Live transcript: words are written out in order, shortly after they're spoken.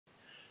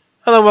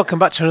Hello and welcome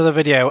back to another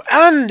video,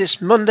 and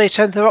it's Monday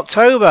 10th of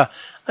October,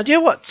 and you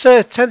know what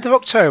 10th of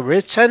October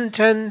is?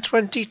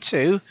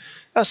 10-10-22.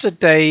 That's a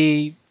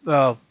day,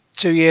 well,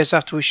 2 years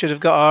after we should have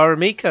got our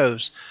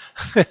Amicos.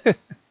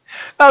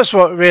 That's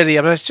what really,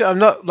 I'm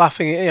not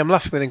laughing, I'm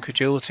laughing with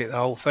incredulity at the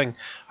whole thing.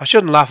 I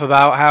shouldn't laugh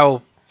about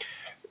how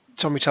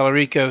Tommy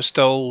Tallarico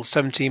stole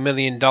 $17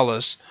 million.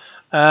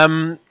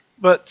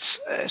 But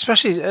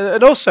especially,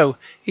 and also,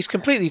 he's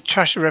completely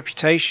trashed the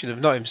reputation of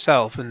not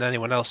himself and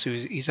anyone else who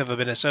he's ever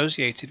been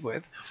associated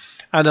with,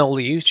 and all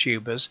the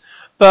YouTubers.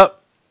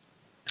 But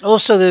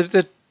also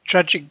the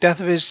tragic death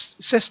of his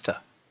sister,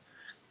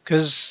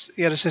 because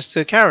he had a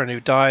sister, Karen,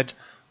 who died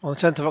on the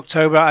 10th of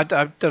October. I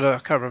don't know, I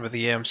can't remember the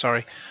year. I'm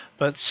sorry,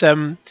 but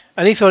and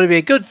he thought it'd be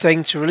a good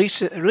thing to release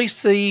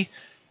the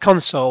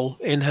console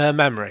in her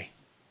memory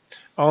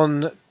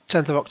on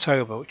 10th of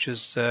October, which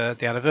is the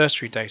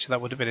anniversary date. So that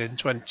would have been in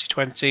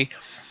 2020.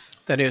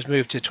 Then it was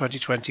moved to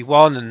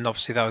 2021, and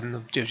obviously that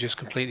was just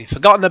completely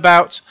forgotten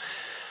about.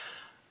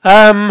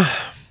 And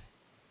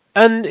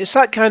it's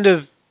that kind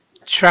of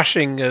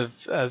trashing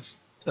of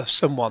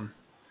someone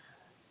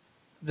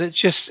that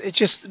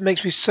just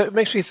makes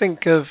me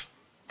think of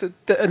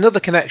another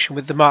connection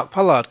with the Mark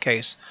Pollard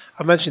case.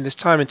 I mentioned this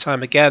time and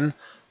time again.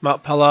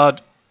 Mark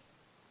Pollard,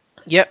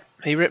 yep,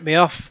 he ripped me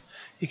off.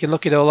 You can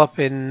look it all up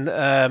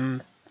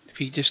in if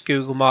you just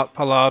Google Mark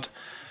Pollard,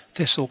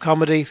 Thistle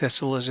comedy.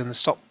 Thistle is in the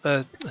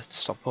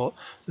Stockport,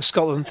 the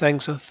Scotland thing.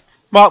 So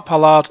Mark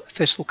Pollard,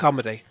 Thistle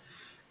comedy.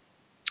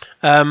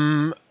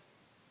 And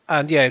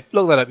yeah,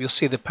 look that up. You'll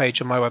see the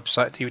page on my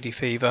website, DVD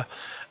Fever,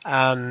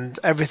 and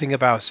everything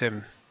about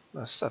him.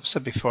 As I've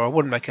said before, I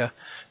wouldn't make no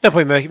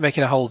point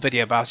making a whole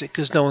video about it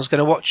because no one's going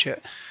to watch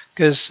it,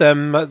 because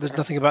there's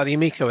nothing about the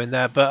Amico in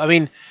there. But I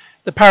mean,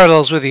 the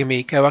parallels with the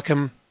Amico, I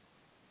can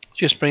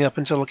just bring up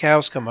until the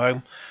cows come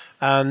home,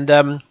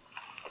 and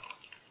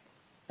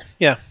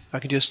yeah, I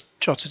can just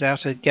trot it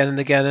out again and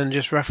again and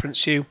just refer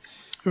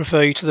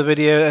you to the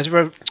video,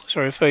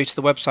 refer you to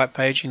the website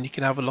page, and you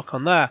can have a look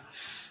on there,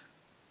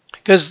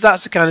 because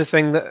that's the kind of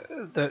thing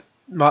that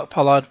Mark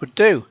Pollard would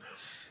do.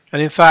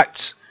 And in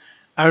fact,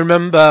 I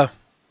remember,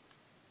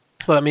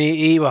 well, I mean,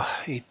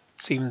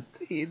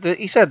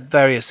 he said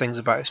various things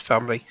about his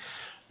family,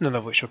 none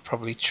of which are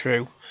probably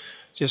true.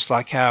 Just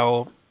like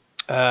how,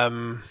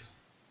 although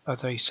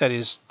he said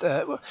his,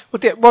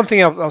 one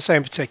thing I'll say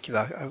in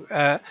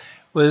particular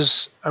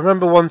was, I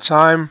remember one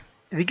time,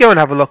 if you go and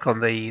have a look on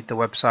the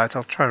website,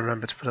 I'll try and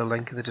remember to put a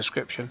link in the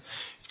description.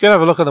 If you go and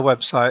have a look on the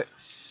website,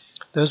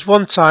 there was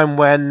one time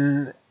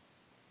when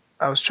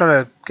I was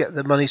trying to get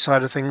the money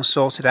side of things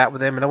sorted out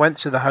with him, and I went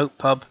to the Hope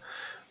pub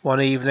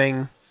one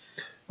evening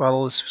while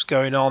all this was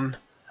going on,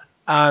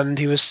 and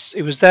he was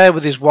there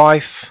with his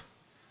wife,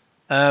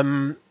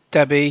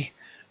 Debbie,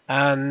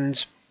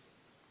 and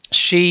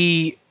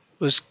she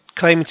was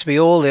claiming to be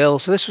all ill.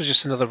 So this was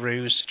just another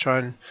ruse to try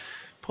and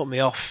put me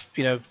off,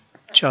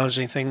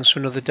 challenging things for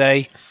another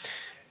day.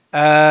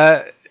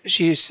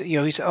 He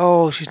said,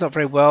 oh, she's not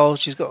very well.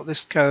 She's got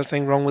this kind of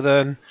thing wrong with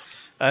her,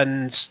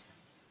 and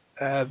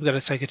we're going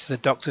to take her to the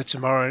doctor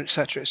tomorrow,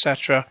 etc.,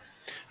 etc.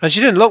 And she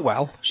didn't look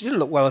well. She didn't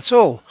look well at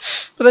all.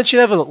 But then she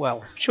never looked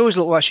well. She always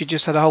looked like she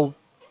just had a whole,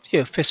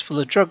 fistful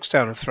of drugs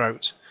down her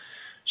throat.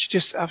 She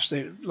just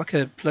absolutely like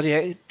a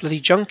bloody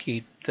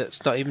junkie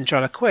that's not even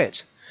trying to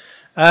quit.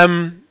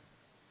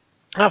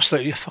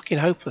 Absolutely a fucking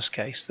hopeless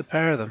case, the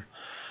pair of them.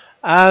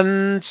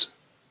 And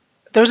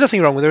there was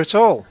nothing wrong with her at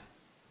all,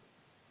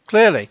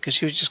 clearly, because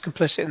she was just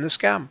complicit in the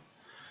scam.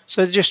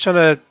 So they're just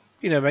trying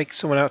to, make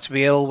someone out to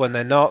be ill when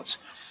they're not.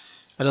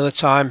 Another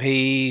time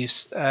he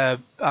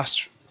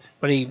asked,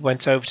 when he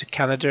went over to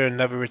Canada and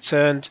never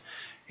returned,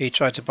 he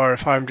tried to borrow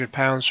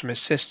 £500 from his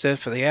sister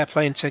for the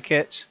airplane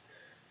ticket.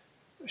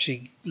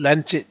 She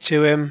lent it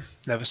to him,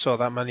 never saw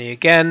that money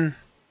again.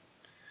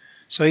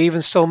 So he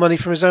even stole money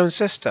from his own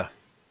sister.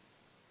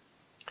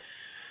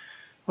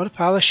 What a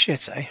pile of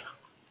shit, eh?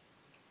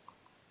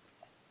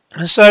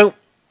 And so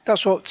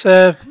that's what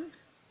Tommy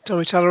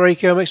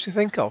Tallarico makes me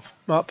think of,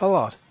 Mark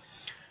Pollard.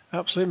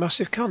 Absolute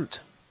massive cunt.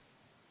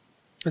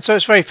 And so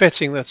it's very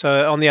fitting that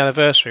on the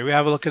anniversary we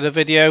have a look at a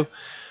video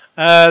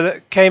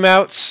that came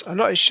out. I'm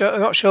not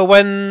sure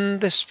when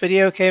this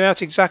video came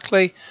out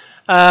exactly.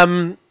 It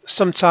was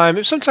sometime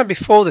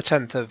before the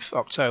 10th of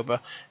October.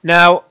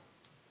 Now,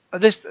 I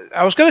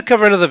was going to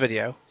cover another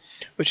video,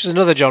 which is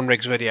another John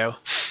Riggs video,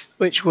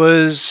 which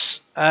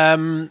was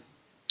the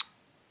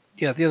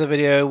other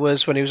video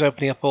was when he was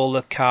opening up all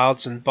the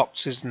cards and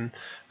boxes and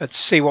to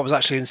see what was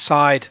actually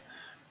inside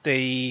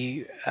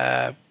the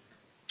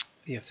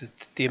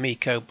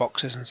Amico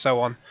boxes and so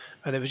on,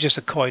 and it was just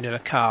a coin and a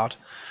card.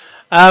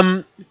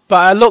 But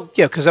I looked,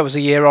 because that was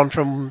a year on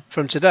from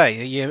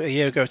today, a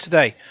year ago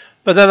today.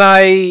 But then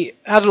I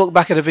had a look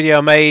back at a video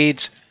I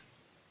made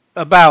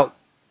about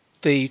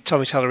the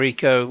Tommy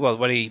Tallarico. Well,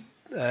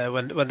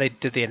 when they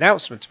did the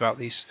announcement about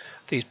these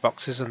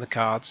boxes and the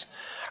cards,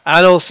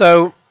 and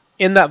also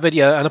in that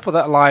video, and I put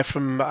that live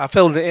I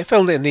filmed it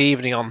in the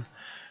evening on.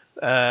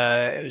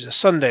 It was a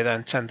Sunday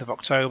then, 10th of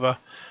October.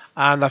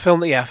 and I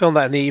filmed it. Yeah, I filmed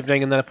that in the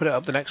evening, and then I put it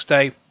up the next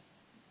day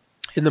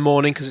in the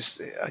morning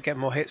because I get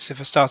more hits if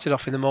I started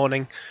off in the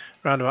morning,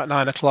 around about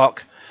 9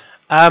 o'clock.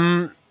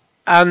 And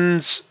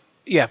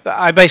yeah, but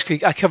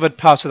I covered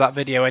part of that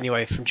video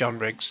anyway from John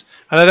Riggs,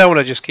 and I don't want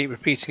to just keep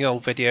repeating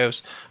old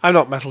videos. I'm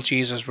not Metal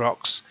Jesus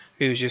Rocks,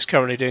 who's just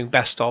currently doing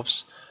best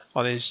ofs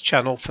on his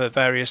channel for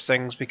various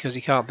things because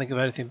he can't think of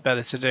anything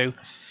better to do.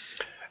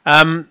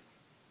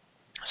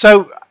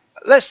 So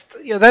let's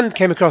then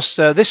came across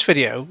this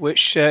video,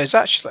 which is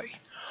actually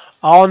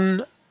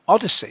on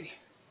Odyssey,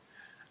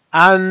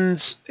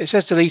 and it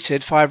says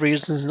deleted 5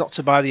 reasons not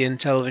to buy the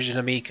Intellivision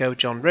Amico,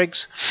 John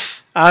Riggs,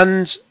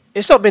 and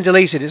it's not been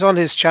deleted. It's on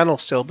his channel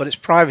still, but it's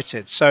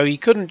privated, so he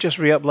couldn't just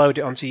re-upload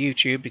it onto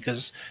YouTube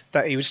because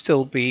that he would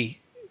still be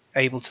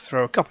able to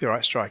throw a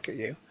copyright strike at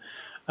you.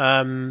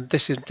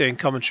 This is doing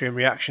commentary and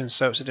reactions,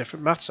 so it's a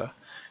different matter.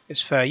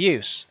 It's fair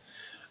use.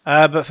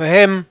 But for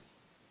him,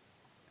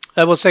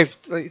 we'll say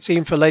it's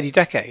even for Lady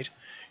Decade,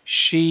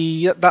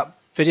 that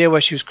video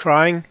where she was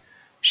crying,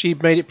 she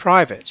made it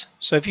private.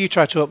 So if you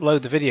try to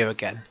upload the video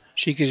again,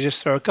 she could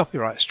just throw a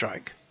copyright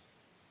strike,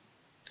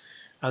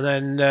 and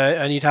then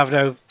and you'd have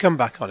no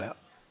comeback on it.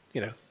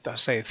 You know, I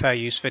say fair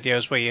use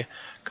videos where you're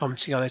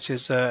commenting on it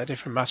is a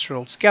different matter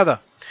altogether.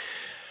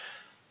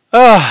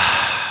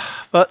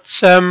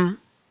 But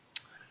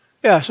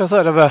yeah, so I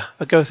thought I'd have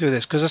a go through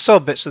this because I saw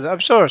bits of it. I'm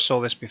sure I saw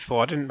this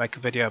before. I didn't make a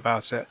video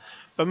about it,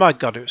 but my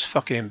God, it was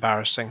fucking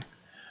embarrassing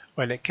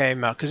when it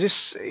came out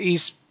because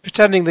he's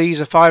pretending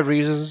these are 5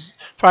 reasons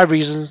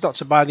not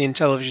to buy the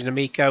Intellivision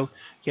Amico,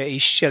 yet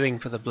he's shilling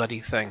for the bloody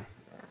thing.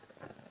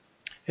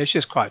 It's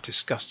just quite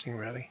disgusting,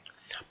 really.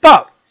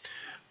 But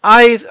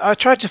I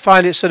tried to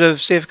find it, sort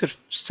of see if I could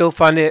still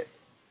find it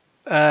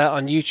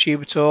on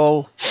YouTube at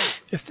all,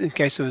 in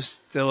case there was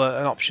still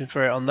an option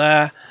for it on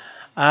there.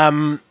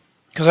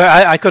 Because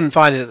I couldn't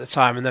find it at the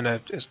time, and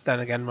then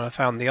again when I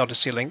found the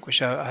Odyssey link,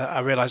 which I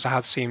realised I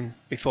had seen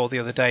before the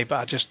other day,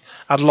 but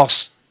I'd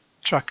lost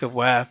track of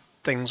where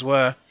things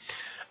were.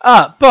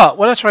 But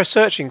when I tried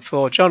searching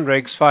for John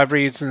Riggs 5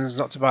 reasons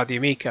not to buy the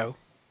Amico,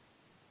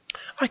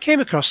 I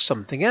came across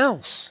something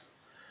else.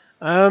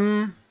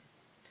 And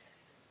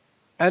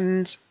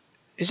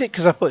is it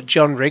because I put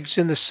John Riggs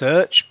in the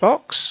search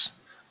box?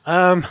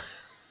 I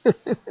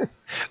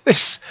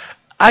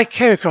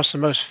came across the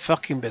most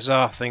fucking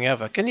bizarre thing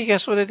ever. Can you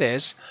guess what it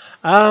is?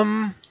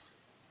 Now,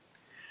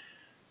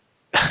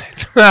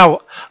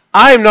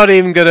 I'm not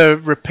even going to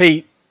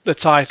repeat the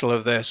title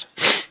of this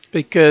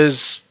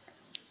because,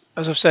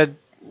 as I've said,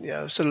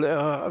 yeah,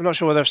 I'm not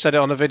sure whether I've said it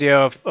on a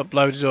video I've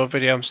uploaded or a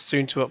video I'm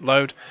soon to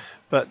upload,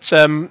 but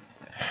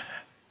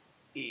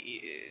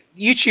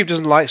YouTube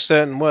doesn't like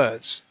certain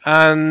words,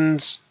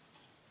 and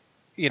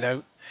you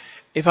know,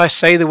 if I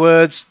say the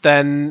words,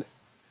 then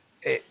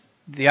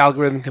the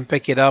algorithm can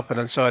pick it up,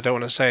 and so I don't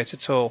want to say it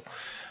at all.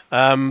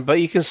 But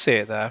you can see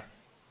it there.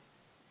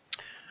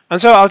 And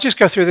so I'll just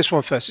go through this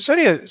one first. It's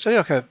only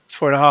like a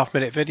 4.5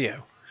 minute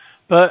video,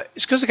 but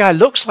it's because the guy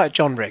looks like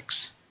John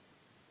Riggs.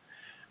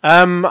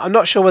 I'm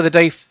not sure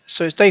whether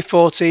so it's day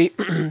 40,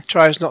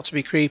 tries not to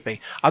be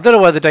creepy. I don't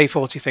know where the day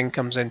 40 thing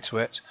comes into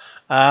it.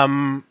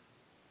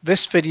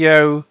 This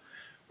video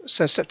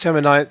says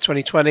September 9th,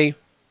 2020.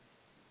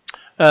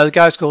 The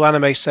guy's called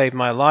Anime Saved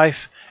My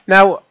Life.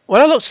 Now,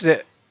 when I looked at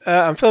it,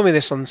 I'm filming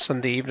this on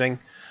Sunday evening.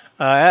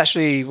 I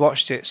actually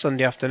watched it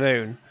Sunday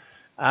afternoon,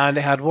 and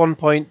it had 1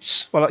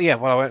 point. Well, yeah.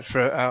 Well, I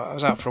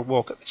was out for a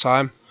walk at the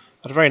time.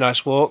 Had a very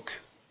nice walk.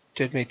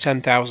 Did me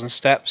 10,000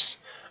 steps.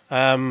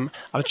 I'm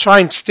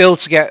trying still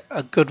to get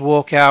a good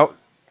walk out,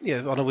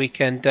 on a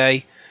weekend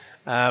day.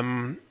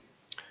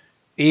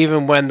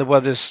 Even when the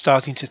weather's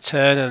starting to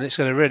turn, and it's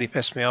going to really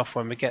piss me off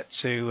when we get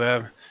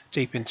to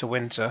deep into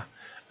winter.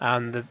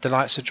 And the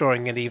nights are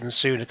drawing in even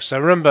sooner. Because I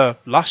remember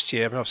last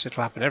year, I mean, obviously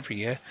it'll happen every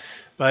year,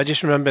 but I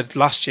just remembered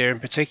last year in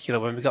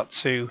particular when we got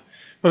to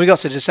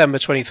December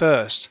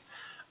 21st,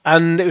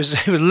 and it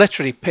was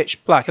literally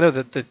pitch black. I know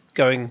that the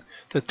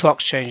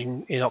clock's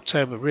changing in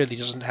October really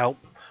doesn't help.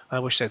 I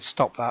wish they'd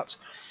stop that.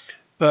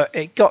 But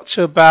it got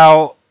to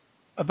about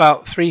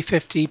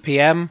 3:50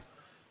 p.m.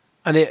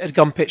 and it had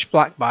gone pitch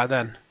black by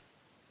then.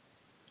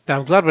 Now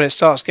I'm glad when it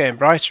starts getting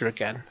brighter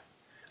again.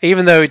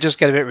 Even though it does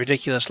get a bit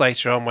ridiculous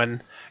later on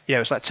when,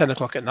 it's like 10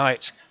 o'clock at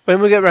night. When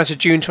we get around to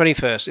June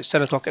 21st, it's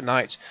 10 o'clock at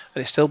night,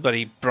 and it's still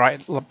bloody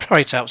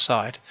bright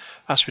outside.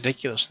 That's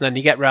ridiculous. And then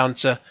you get round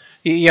to,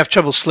 you have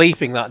trouble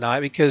sleeping that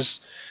night because,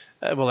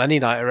 any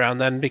night around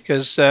then,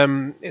 because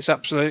it's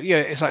absolutely,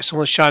 it's like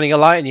someone's shining a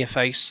light in your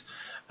face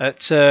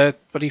at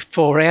bloody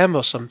 4 a.m.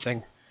 or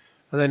something.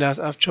 And then I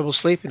have trouble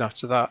sleeping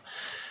after that.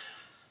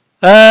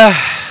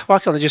 Why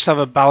can't they just have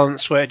a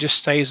balance where it just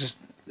stays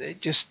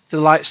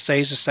the light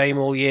stays the same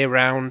all year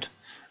round,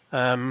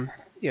 going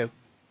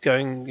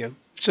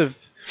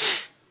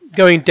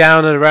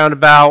down at around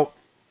about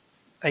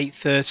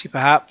 8:30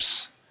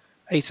 perhaps,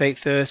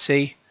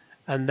 8:30,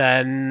 and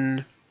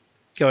then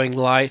going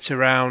light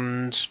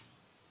around,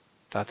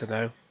 I don't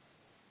know,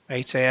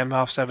 8 a.m,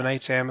 7:30,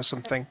 8 a.m. or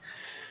something.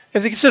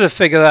 If they could sort of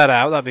figure that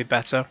out, that'd be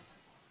better.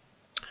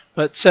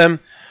 But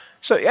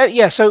So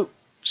yeah, so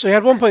he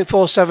had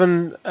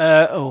 1.47.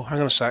 Oh, hang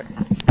on a sec.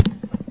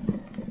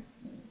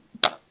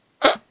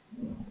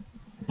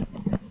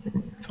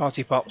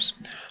 Party pops.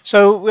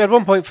 So we had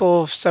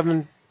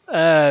 1.47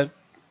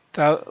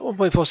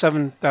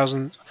 1.47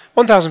 thousand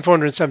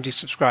 1,470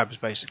 subscribers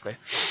basically,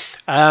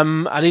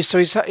 and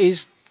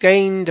he's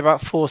gained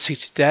about 40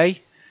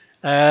 today.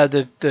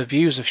 The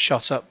views have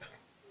shot up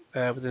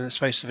within the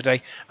space of a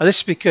day, and this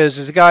is because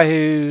there's a guy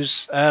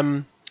who's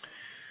when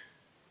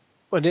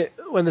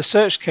the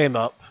search came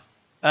up,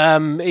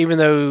 even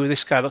though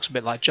this guy looks a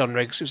bit like John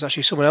Riggs, it was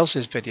actually someone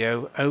else's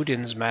video,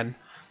 Odin's Men,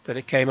 that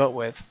it came up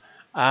with,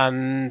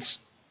 and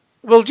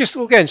we'll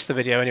get into the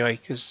video anyway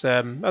because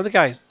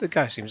the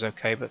guy seems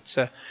okay, but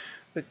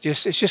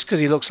it's just because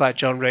he looks like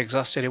John Riggs.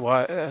 That's the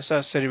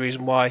only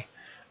reason why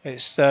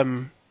it's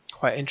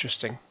quite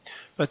interesting.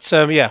 But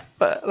yeah,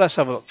 but let's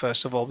have a look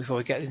first of all before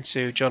we get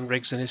into John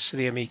Riggs and his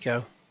silly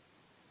Amico.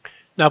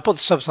 Now I'll put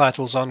the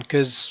subtitles on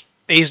because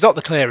he's not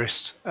the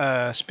clearest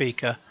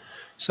speaker,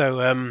 so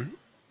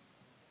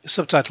the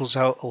subtitles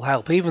will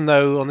help. Even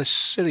though on this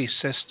silly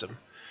system,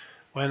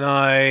 when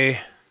it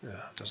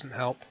doesn't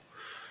help.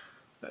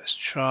 Let's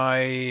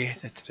try.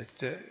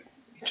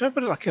 Try to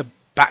put like a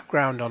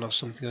background on or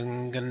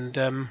something, and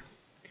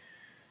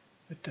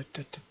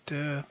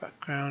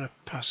background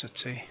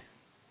opacity.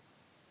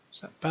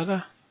 Is that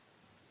better?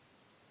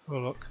 Have a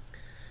look.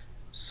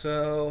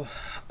 So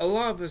a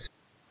lot of us.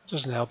 It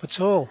doesn't help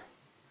at all.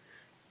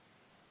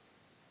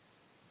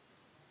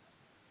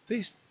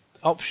 These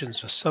options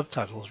for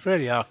subtitles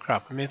really are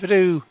crap. I mean, if I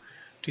do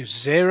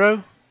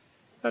 0,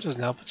 that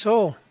doesn't help at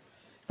all.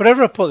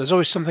 Whatever I put, there's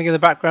always something in the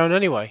background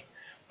anyway.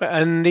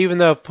 And even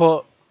though I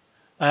put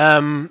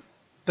that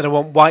I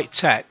want white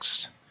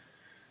text,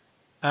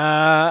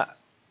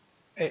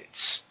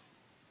 it's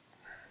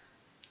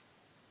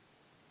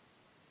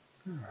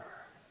it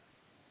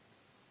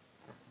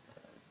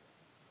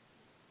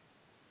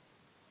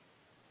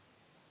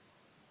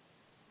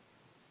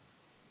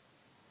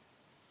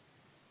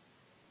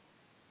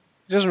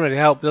doesn't really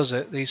help, does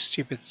it? These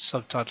stupid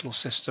subtitle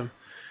system.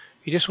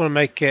 You just want to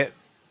make it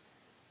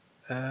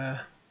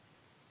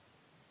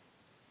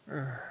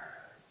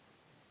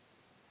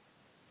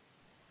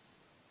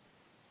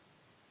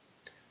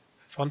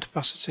font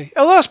opacity.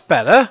 Oh, that's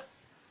better.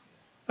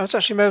 That's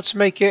actually able to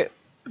make it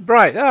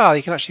bright. Ah,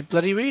 you can actually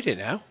bloody read it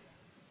now.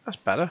 That's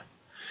better.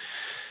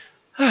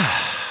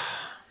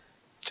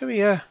 Should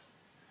we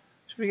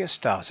get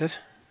started?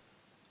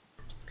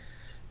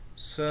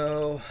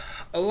 So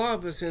a lot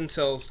of us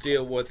incels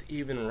deal with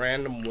even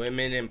random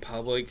women in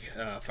public,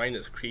 find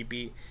us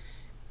creepy,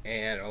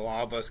 and a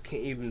lot of us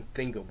can't even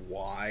think of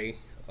why.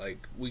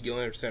 Like, we don't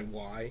understand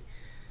why,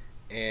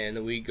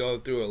 and we go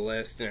through a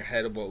list in our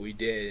head of what we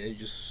did, and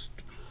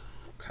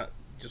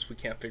we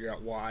can't figure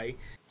out why.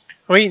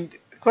 I mean,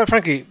 quite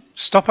frankly,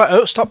 stop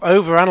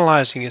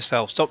over-analyzing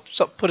yourself.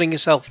 Stop putting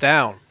yourself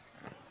down.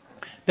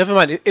 Never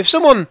mind. If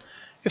someone,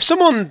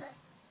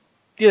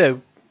 you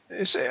know,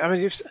 I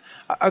mean,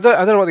 I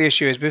don't know what the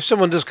issue is, but if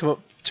someone does come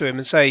up to him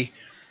and say,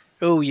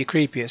 "Oh, you're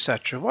creepy,"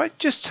 etc., why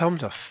just tell them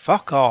to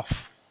fuck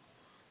off?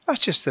 That's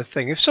just the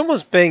thing. If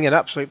someone's being an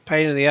absolute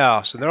pain in the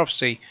arse and they're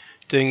obviously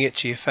doing it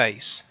to your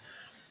face,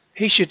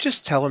 he should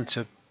just tell them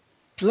to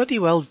bloody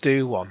well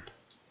do one.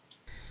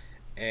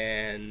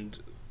 And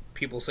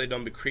people say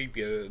don't be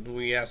creepy.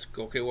 We ask,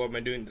 okay, what am I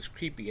doing that's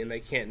creepy? And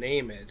they can't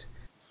name it.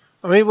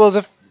 I mean,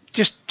 well,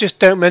 just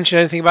don't mention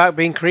anything about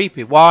being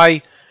creepy.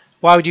 Why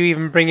would you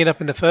even bring it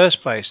up in the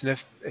first place? And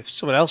if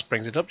someone else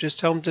brings it up, just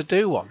tell them to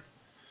do one.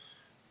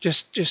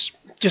 Just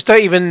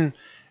don't even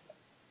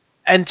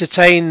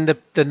entertain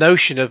the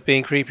notion of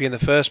being creepy in the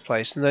first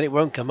place, and then it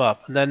won't come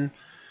up, and then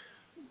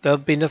there'll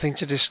be nothing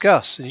to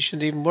discuss, and you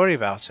shouldn't even worry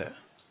about it.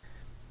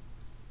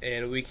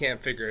 And we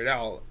can't figure it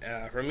out.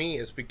 For me,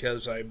 it's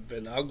because I've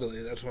been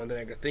ugly. That's one thing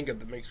I can think of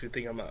that makes me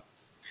think I'm a...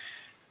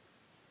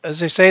 As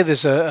they say,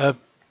 there's a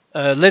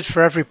lid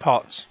for every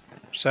pot.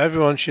 So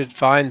everyone should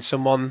find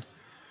someone.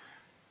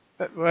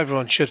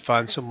 Everyone should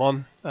find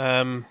someone.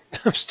 I'm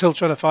still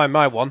trying to find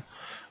my one,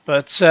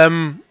 but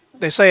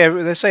they say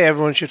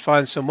everyone should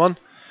find someone.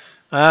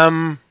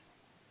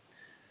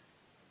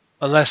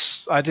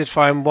 Unless I did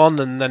find one,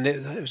 and then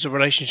it was a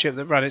relationship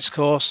that ran its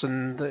course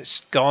and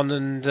it's gone,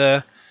 and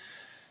are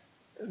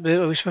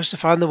we supposed to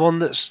find the one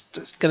that's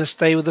going to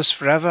stay with us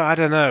forever? I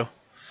don't know.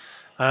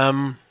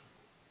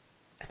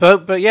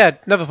 But yeah,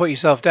 never put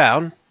yourself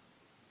down.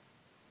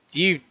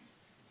 You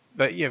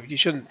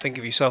shouldn't think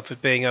of yourself as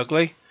being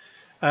ugly.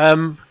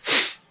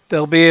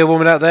 There'll be a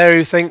woman out there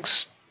who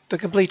thinks the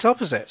complete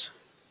opposite.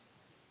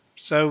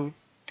 So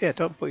yeah,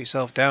 don't put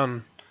yourself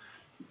down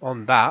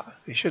on that.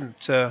 You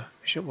shouldn't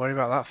worry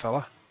about that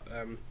fella.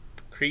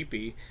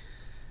 Creepy,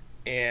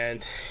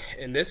 and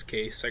in this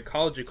case,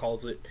 psychology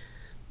calls it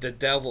the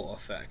devil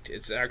effect.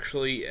 It's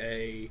actually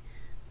a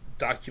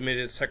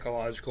documented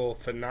psychological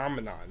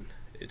phenomenon.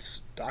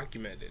 It's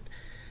documented.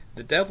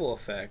 The devil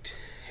effect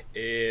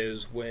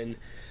is when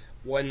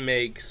one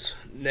makes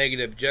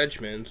negative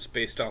judgments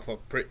based off of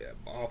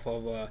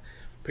a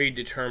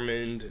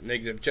predetermined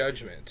negative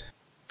judgment.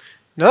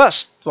 Now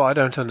that's what I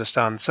don't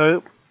understand.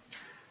 So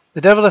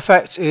the devil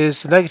effect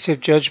is a negative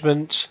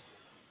judgment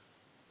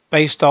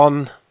based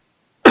on,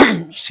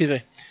 excuse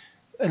me,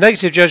 a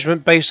negative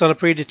judgment based on a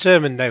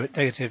predetermined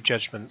negative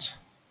judgment.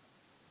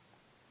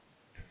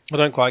 I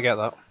don't quite get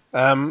that.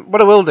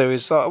 What I will do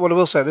is, what I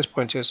will say at this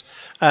point is,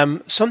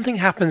 something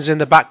happens in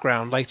the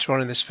background later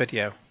on in this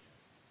video,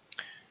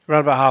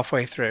 around about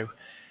halfway through.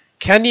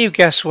 Can you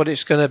guess what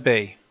it's going to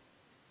be?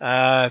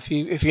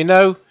 If you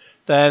know,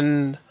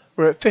 then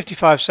we're at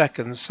 55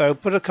 seconds. So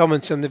put a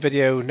comment in the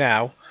video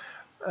now,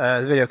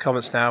 the video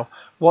comments now.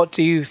 What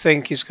do you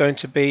think is going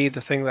to be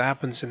the thing that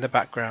happens in the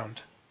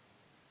background?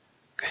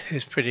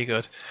 It's pretty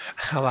good.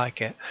 I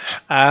like it.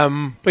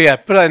 But yeah,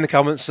 put it in the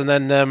comments and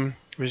then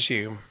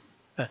resume.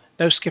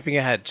 No skipping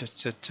ahead just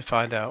to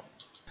find out.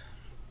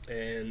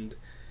 And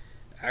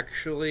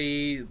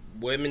actually,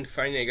 women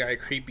find a guy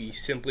creepy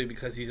simply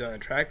because he's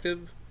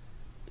unattractive.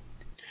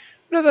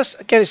 No, that's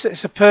again,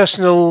 it's a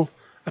personal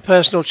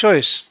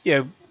choice.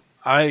 You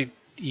know,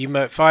 you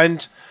might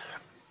find.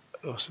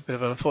 Oh, it's a bit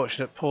of an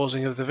unfortunate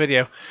pausing of the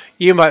video.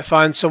 You might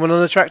find someone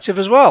unattractive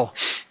as well.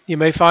 You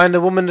may find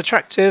a woman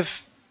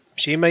attractive.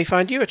 She may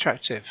find you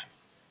attractive.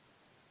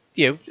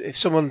 You know, if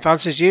someone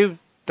fancies you,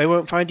 they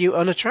won't find you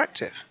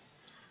unattractive.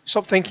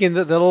 Stop thinking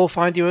that they'll all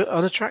find you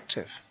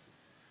unattractive.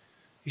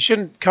 You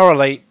shouldn't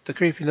correlate the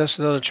creepiness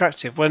and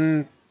unattractive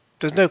when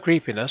there's no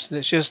creepiness, and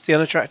it's just the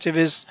unattractive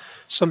is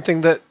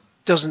something that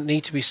doesn't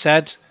need to be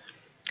said,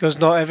 because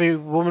not every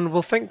woman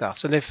will think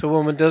that. And if a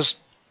woman does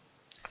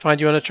find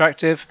you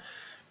unattractive,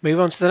 move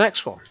on to the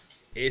next one.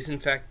 It is in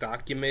fact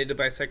documented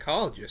by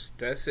psychologists.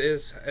 This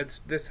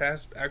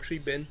has actually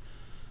been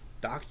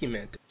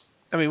documented.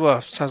 I mean, well,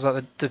 it sounds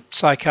like the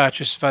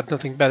psychiatrists have had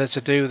nothing better to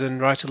do than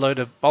write a load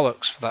of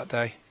bollocks for that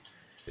day.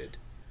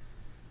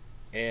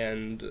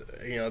 And,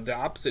 you know, the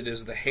opposite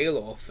is the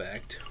halo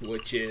effect,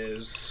 which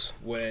is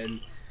when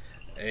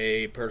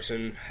a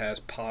person has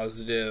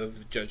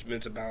positive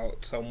judgments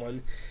about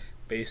someone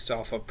based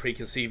off of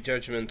preconceived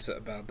judgments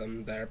about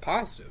them that are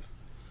positive.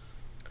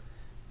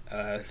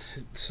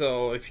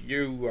 So if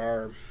you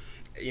are,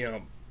 you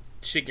know,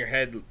 shaking your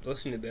head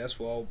listening to this,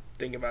 well,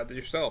 think about it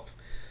yourself.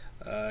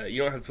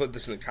 You don't have to put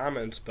this in the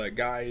comments, but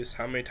guys,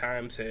 how many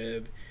times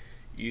have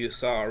you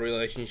saw a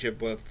relationship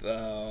with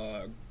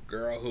a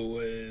girl who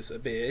was a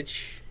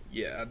bitch?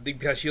 Yeah,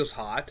 because she was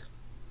hot,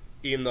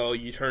 even though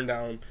you turned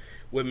down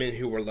women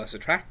who were less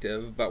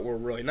attractive but were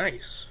really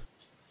nice.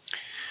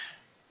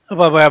 Oh,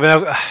 by the way, I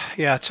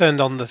mean, I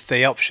turned on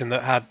the option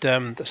that had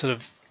that sort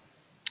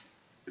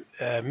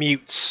of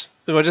mutes.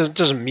 Well, it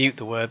doesn't mute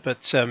the word,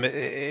 but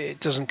it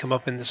doesn't come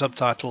up in the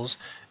subtitles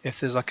if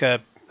there's like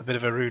a bit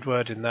of a rude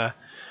word in there.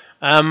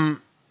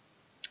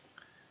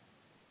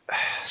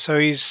 So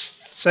he's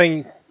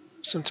saying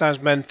sometimes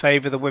men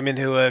favour the women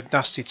who are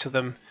nasty to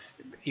them,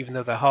 even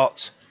though they're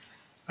hot,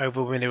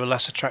 over women who are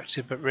less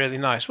attractive but really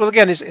nice. Well,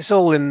 again, it's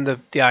all in the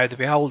eye of the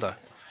beholder.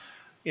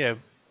 You know,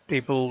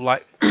 people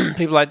like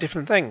people like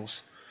different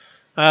things.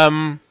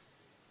 And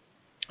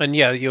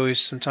yeah, you always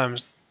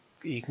sometimes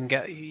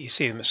you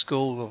see them at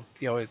school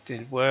or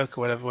in work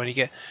or whatever. When you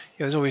get,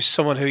 there's always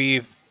someone who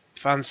you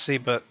fancy,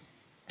 but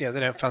they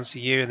don't fancy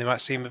you, and they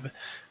might seem a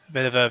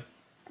bit of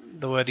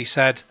the word he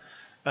said,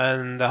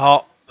 and they're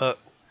hot, but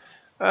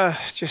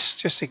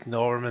just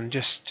ignore them and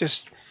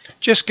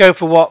just go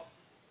for what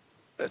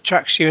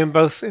attracts you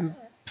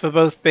for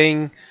both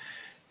being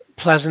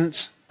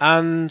pleasant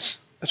and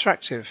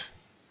attractive.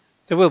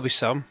 There will be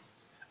some,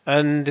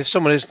 and if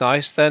someone is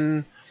nice,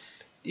 then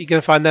you're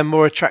going to find them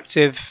more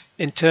attractive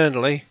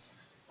internally,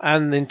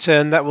 and in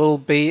turn that will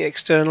be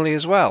externally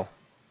as well.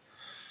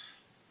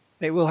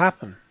 It will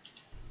happen.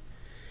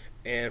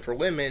 And for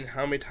women,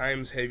 how many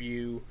times have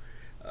you,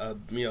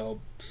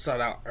 sought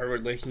out a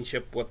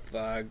relationship with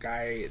a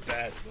guy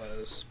that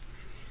was,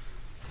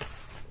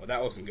 well,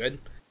 that wasn't good?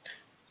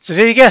 So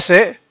did you guess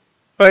it?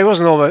 Well, it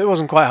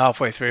wasn't quite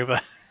halfway through,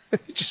 but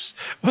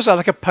was that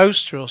like a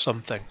poster or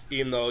something?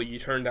 Even though you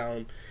turned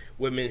down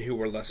women who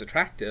were less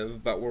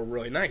attractive but were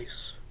really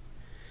nice.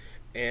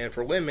 And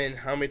for women,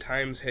 how many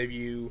times have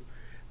you,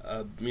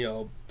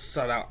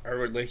 sought out a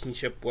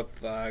relationship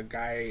with a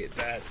guy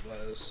that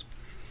was,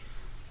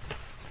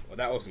 well,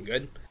 that wasn't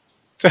good?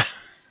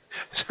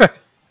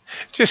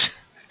 just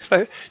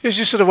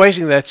sort of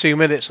waiting there 2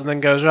 minutes and then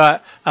goes,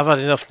 right, I've had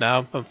enough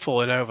now, I'm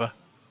falling over.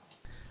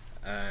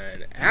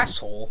 An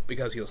asshole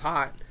because he was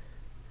hot,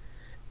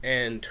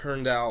 and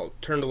turned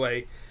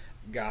away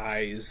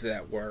guys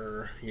that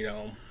were,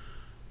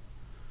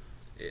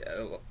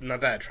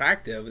 not that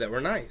attractive, that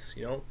were nice.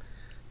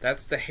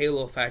 That's the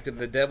halo effect and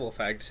the devil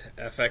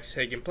effect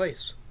taking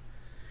place.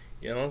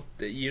 I'm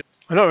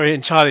not really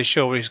entirely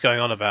sure what he's going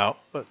on about,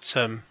 but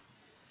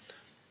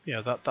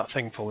that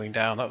thing falling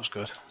down, that was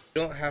good.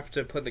 You don't have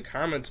to put the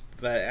comments,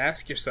 but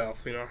ask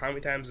yourself, how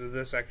many times has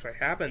this actually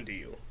happened to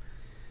you?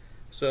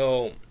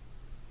 So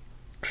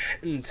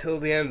until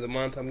the end of the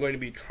month, I'm going to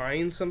be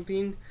trying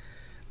something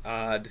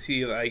to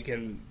see if I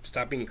can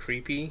stop being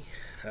creepy.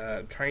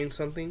 Trying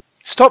something.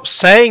 Stop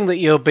saying that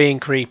you're being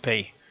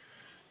creepy.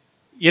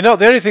 You're not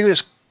the only thing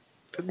that's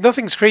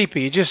Nothing's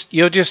creepy.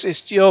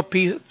 It's your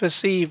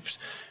perceived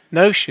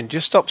notion.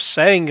 Just stop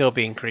saying you're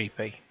being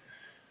creepy,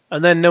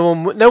 and then no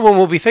one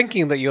will be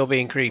thinking that you're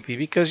being creepy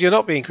because you're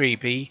not being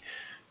creepy.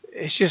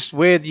 It's just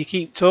weird. You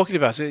keep talking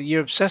about it.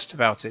 You're obsessed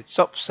about it.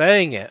 Stop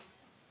saying it.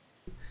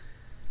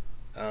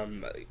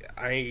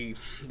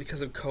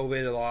 Because of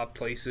COVID, a lot of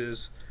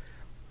places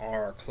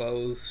are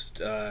closed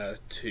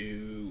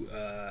to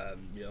a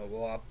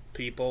lot of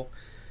people.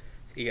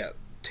 You got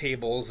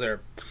tables that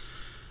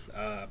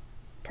are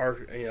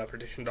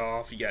partitioned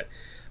off. You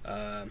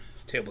got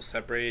tables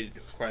separated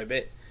quite a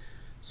bit.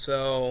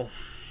 So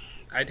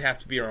I'd have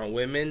to be around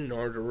women in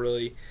order to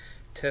really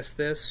test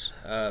this.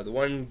 The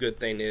one good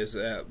thing is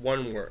that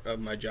one of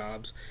my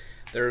jobs,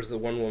 there's the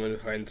one woman who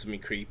finds me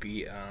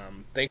creepy.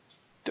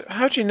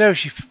 How do you know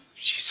she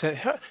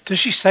said? Does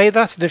she say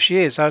that? And if she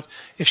is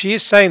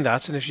saying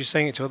that, and if she's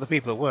saying it to other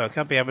people at work,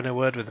 I'd be having a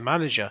word with the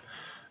manager,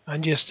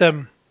 and just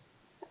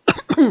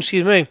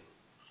excuse me,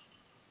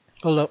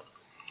 hold up.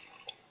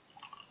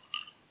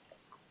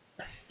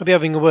 I'd be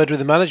having a word with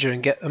the manager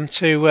and get them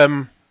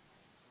to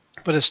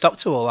put a stop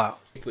to all that.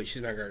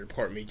 She's not going to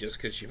report me just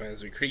because she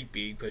finds me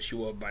creepy, because she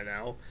will by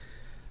now.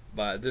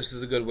 But this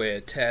is a good way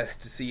to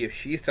test to see if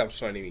she stops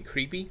finding me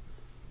creepy.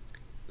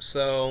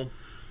 So,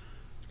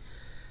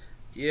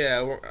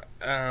 yeah,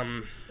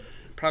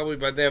 probably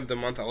by the end of the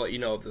month I'll let you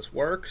know if this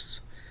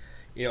works.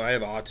 You know, I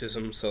have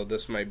autism, so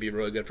this might be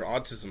really good for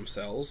autism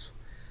cells.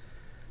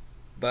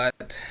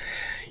 But,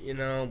 you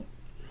know,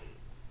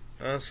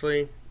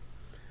 honestly,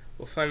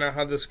 we'll find out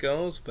how this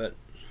goes. But,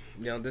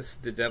 you know, this is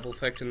the devil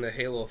effect and the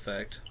halo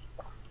effect.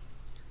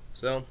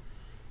 So,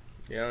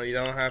 you know, you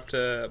don't have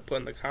to put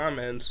in the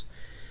comments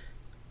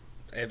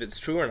if it's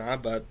true or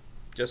not, but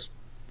just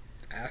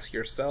ask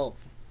yourself,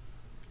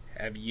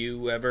 have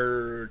you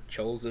ever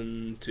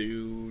chosen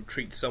to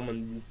treat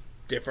someone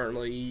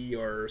differently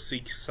or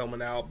seek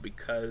someone out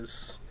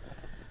because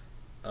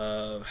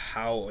of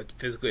how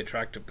physically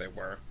attractive they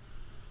were,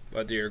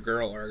 whether you're a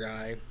girl or a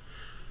guy,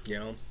 you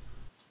know?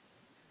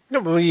 No,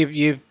 well,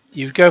 you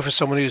go for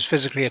someone who's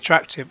physically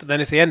attractive, but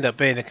then if they end up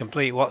being a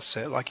complete what's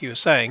it, like you were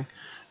saying,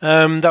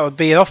 that would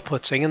be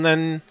off-putting, and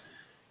then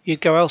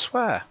you'd go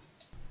elsewhere.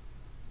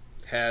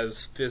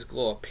 Has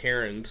physical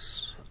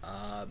appearance,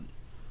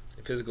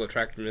 physical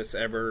attractiveness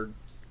ever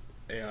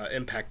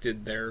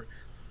impacted their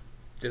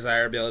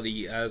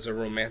desirability as a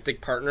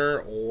romantic partner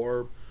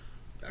or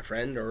a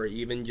friend, or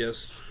even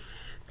just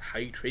how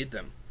you treat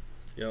them?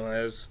 You know,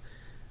 has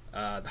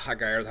the hot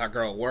guy or the hot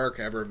girl at work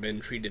ever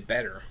been treated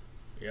better?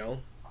 You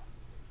know,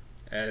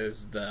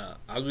 as the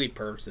ugly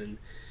person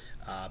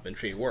been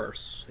treated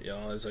worse? You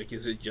know, is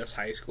it just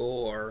high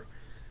school, or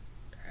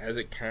has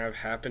it kind of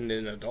happened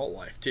in adult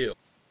life too?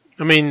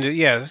 I mean,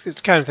 yeah, it's the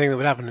kind of thing that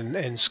would happen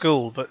in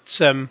school, but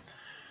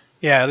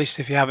yeah, at least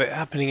if you have it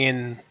happening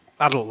in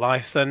adult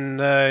life, then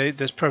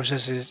there's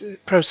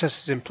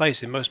processes in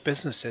place in most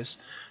businesses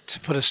to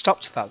put a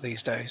stop to that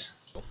these days.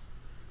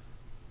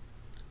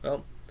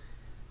 Well,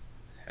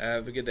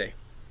 have a good day.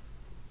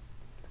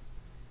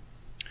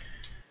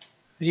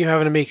 You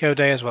have an Amico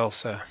day as well,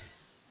 sir.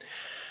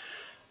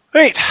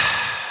 Right,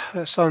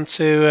 that's on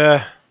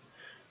to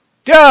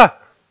it's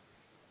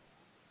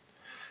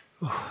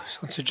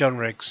on to John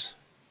Riggs.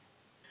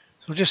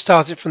 So we'll just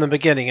start it from the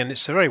beginning, and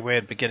it's a very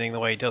weird beginning the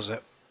way he does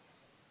it.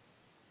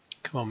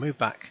 Come on, move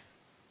back.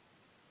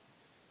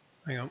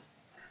 Hang on.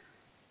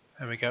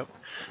 There we go.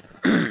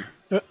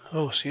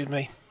 Oh, excuse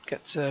me.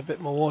 Get a bit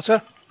more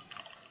water.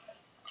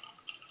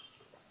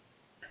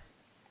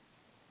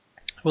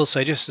 We'll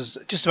say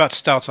just about to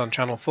start on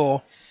Channel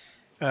 4,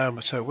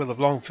 so it will have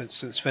long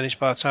since finished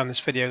by the time this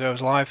video goes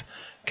live.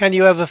 Can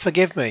You Ever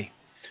Forgive Me?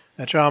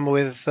 A drama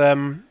with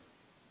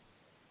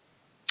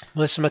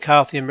Melissa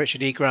McCarthy and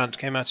Richard E. Grant,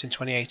 came out in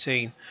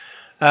 2018.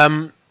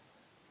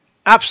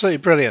 Absolutely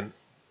brilliant.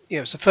 Yeah,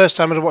 it was the first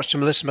time I'd watched a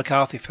Melissa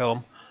McCarthy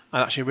film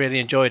and actually really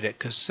enjoyed it,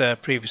 because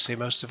previously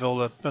most of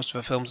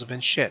her films have been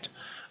shit.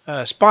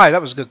 Spy,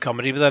 that was a good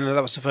comedy, but then that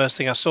was the first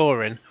thing I saw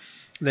her in.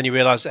 And then you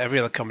realise that every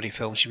other comedy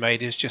film she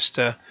made is just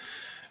the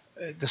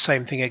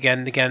same thing again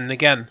and again and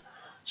again.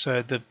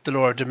 So the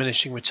law of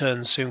diminishing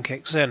returns soon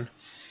kicks in.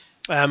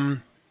 But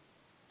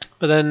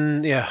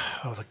then, yeah,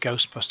 the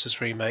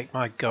Ghostbusters remake,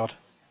 my God.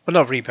 Well,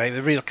 not remake,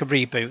 like a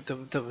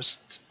reboot that was,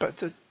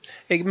 but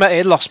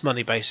it lost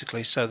money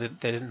basically, so they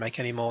didn't make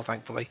any more,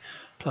 thankfully.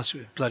 Plus, it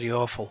was bloody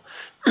awful.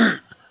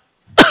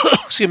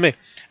 Excuse me.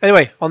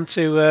 Anyway, on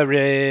to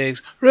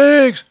Riggs.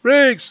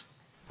 Riggs!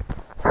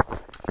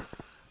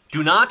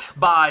 Do not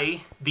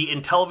buy the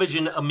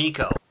Intellivision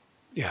Amico.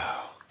 Yeah,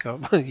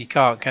 God, you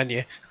can't, can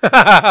you?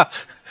 But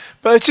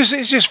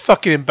it's just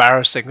fucking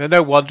embarrassing.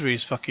 No wonder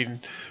he's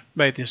fucking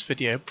made this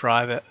video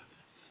private.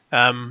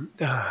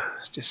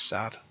 It's just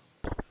sad.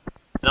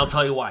 And I'll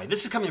tell you why.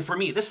 This is coming from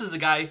me. This is the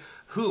guy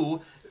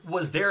who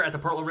was there at the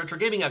Portland Retro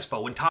Gaming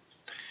Expo when Tom...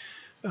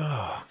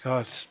 Oh,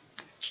 God. It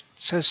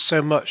says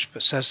so much,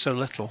 but says so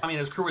little. Tommy and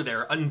his crew were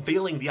there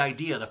unveiling the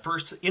idea, the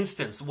first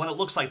instance, what it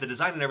looks like, the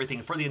design and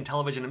everything for the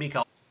Intellivision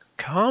Amico.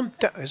 Calm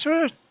down. Is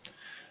there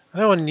I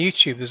know on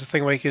YouTube there's a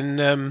thing where you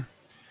can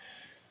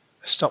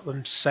Stop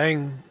them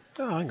saying,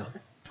 oh, hang on,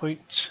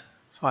 0.5,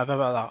 how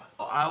about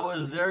I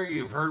was there.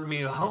 You've heard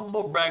me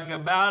humble brag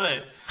about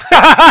it.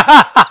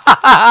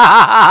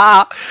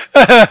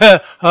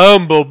 that?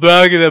 Humble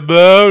bragging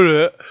about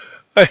it.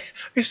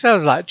 He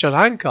sounds like John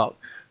Hancock.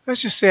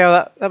 Let's just see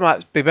how that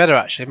might be better,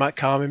 actually. It might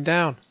calm him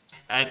down.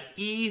 At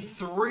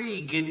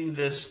E3, getting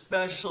this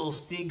special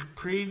sneak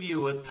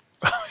preview with.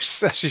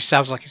 It actually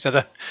sounds like he's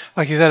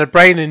had a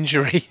brain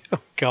injury.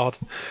 Oh God!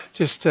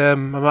 Just I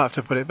might have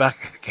to put it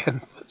back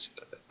again.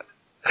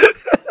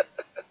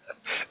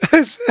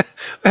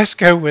 Let's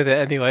go with it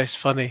anyway. It's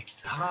funny.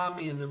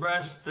 Tommy and the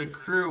rest of the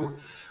crew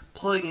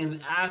playing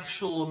an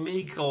actual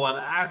Amico on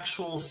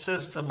actual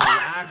system on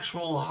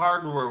actual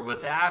hardware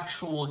with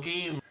actual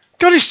games.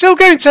 God, he's still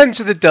going 10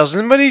 to the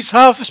dozen when he's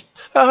at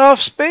half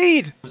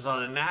speed.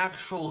 On an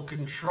actual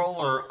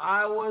controller.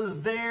 I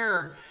was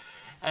there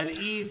at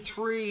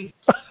E3.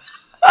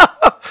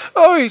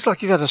 Oh, he's like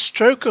he's had a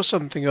stroke or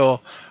something, or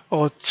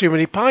too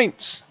many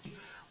pints.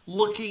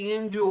 Looking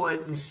into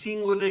it and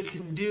seeing what it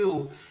can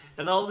do,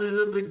 and all these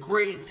other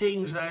great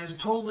things. I was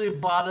totally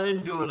bought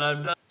into it.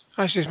 I've done.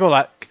 Actually,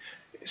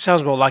 it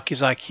sounds more like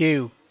his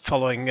IQ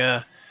following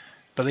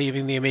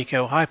believing the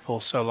Amico hype all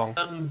so long.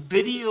 Done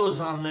videos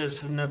on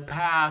this in the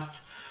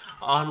past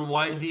on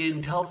why the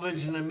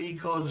Intellivision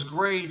Amico is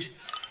great.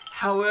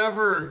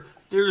 However,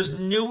 there's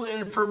new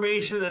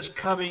information that's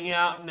coming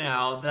out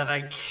now that I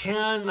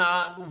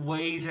cannot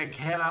wait. I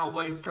cannot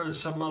wait for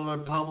some other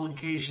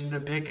publication to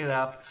pick it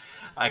up.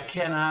 I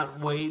cannot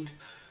wait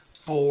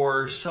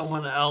for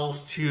someone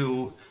else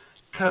to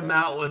come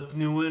out with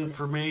new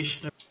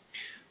information.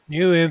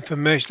 New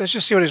information. Let's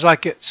just see what it's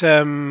like at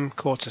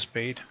quarter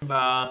speed.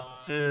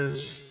 About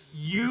this.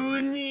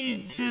 You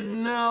need to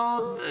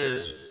know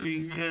this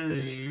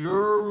because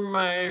you're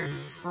my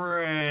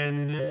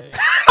friend.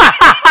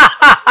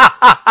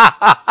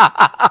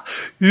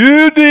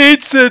 You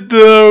need to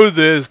know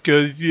this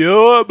because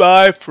you're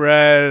my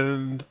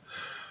friend.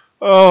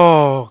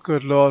 Oh,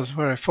 good lord.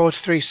 We're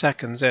 43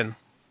 seconds in.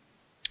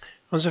 I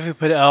wonder if we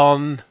put it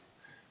on.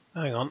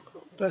 Hang on.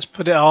 Let's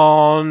put it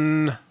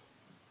on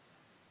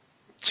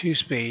 2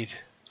 speed.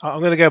 I'm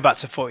going to go back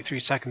to 43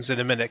 seconds in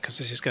a minute because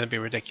this is going to be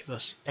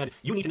ridiculous. And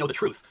you need to know the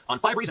truth on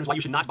 5 reasons why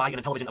you should not buy an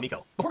Intellivision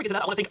Amico. Before we get to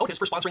that, I want to thank Otis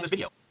for sponsoring this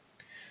video.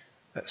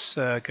 Let's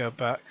go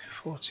back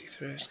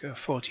 43. Let's go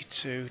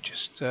 42.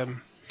 Just go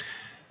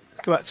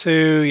back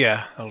to,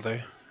 yeah, that'll do.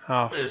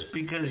 Half. It's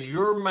because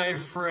you're my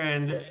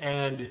friend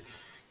and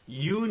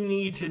you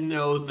need to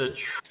know the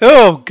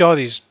Oh God,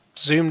 he's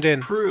zoomed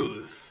in.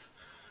 truth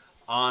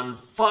on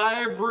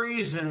 5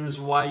 reasons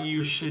why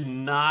you should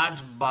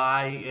not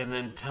buy an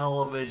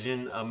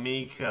Intellivision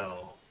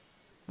Amico.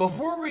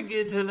 Before we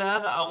get to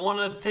that, I want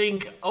to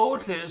thank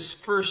Otis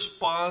for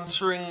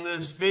sponsoring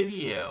this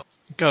video.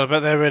 God, I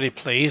bet they're really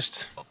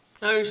pleased.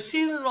 Now, I've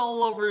seen it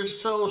all over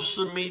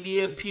social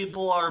media.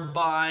 People are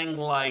buying,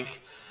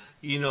 like,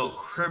 you know,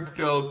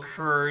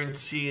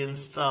 cryptocurrency and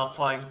stuff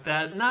like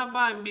that. And that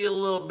might be a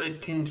little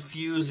bit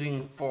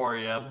confusing for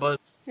you, but...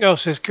 Oh,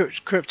 so it's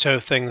crypto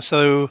thing.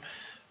 So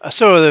I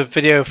saw the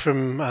video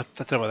from, I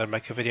don't know whether I'd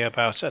make a video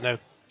about it. I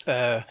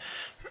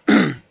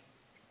know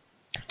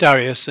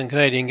Darius and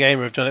Canadian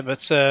Gamer have done it,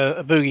 but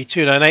a Boogie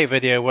 298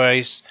 video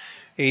where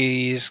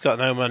he's got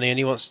no money and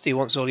he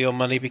wants all your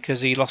money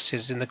because he lost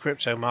his in the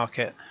crypto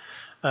market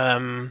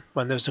when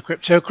there was a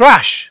crypto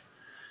crash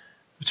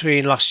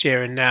between last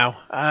year and now.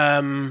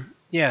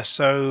 Yeah,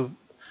 so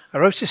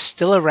Otis is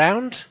still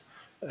around.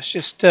 Let's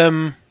just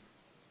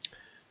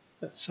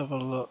let's have a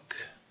look.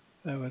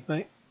 Bear with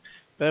me.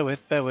 Bear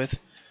with.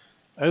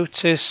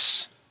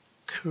 Otis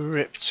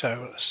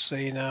crypto. Let's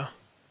see now.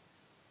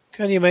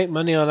 Can you make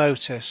money on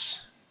Otis?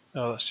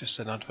 Oh, that's just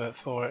an advert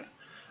for it.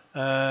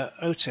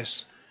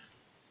 Otis.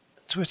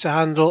 Twitter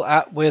handle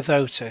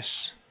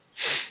 @withotis.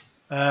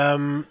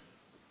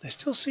 They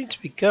still seem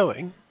to be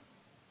going.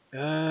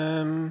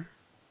 But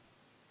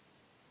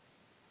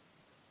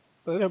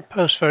they don't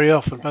post very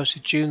often.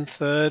 Posted June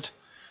 3rd,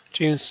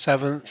 June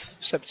 7th,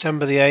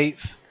 September the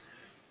 8th,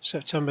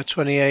 September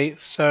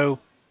 28th. So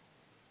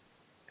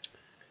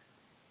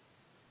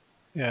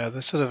yeah,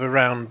 they're sort of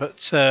around,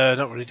 but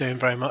not really doing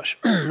very much.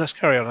 Let's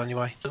carry on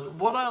anyway.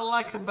 What I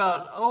like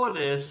about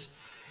Otis,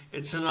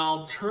 it's an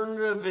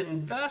alternative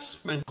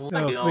investment.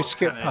 Oh, we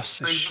skip past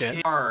this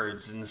shit.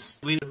 Cards and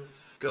we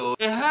go.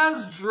 It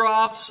has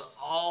drops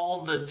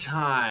all the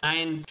time.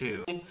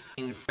 9-2.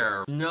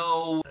 Fair.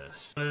 No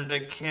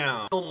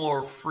account. No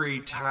more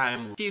free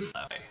time.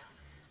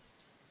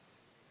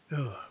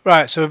 Oh.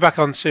 Right, so we're back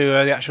onto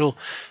the actual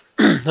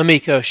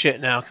Amico shit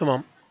now. Come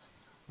on.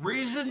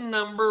 Reason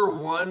number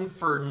 1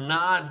 for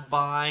not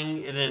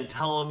buying an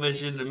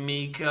Intellivision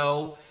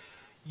Amico,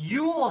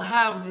 you will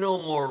have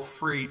no more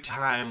free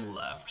time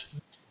left.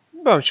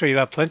 Well, I'm sure you'd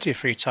have plenty of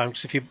free time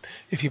because if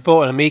you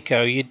bought an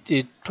Amico,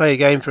 you'd play a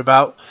game for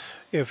about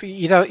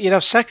you'd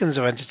have seconds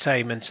of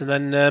entertainment, and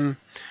then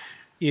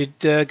you'd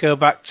go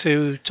back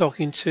to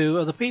talking to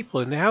other people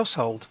in the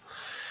household.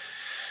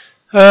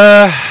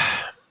 Yeah,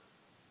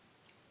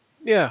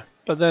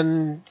 but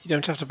then you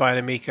don't have to buy an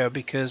Amico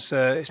because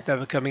it's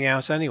never coming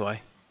out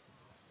anyway.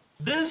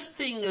 This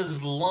thing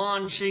is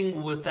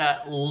launching with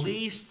at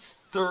least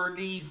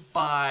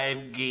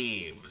 35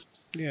 games.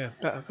 Yeah,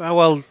 how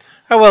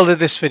well did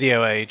this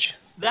video age?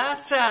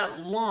 That's at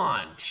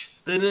launch.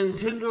 The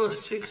Nintendo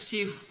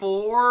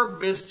 64,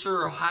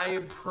 Mr. High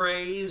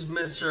Praise,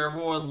 Mr.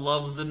 Everyone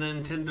Loves the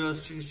Nintendo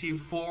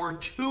 64,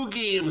 2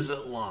 games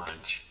at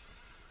launch.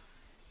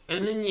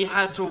 And then you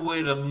had to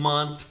wait a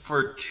month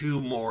for 2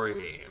 more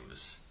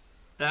games.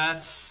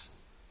 That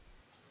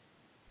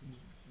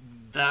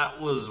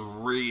was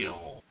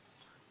real.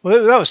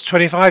 Well, that was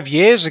 25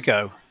 years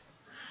ago.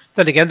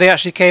 Then again, they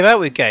actually came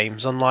out with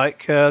games,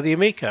 unlike the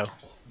Amico.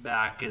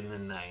 Back in the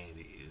 90s.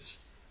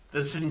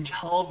 This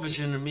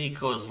Intellivision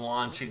Amico is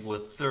launching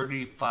with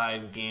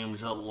 35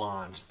 games at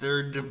launch.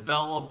 They're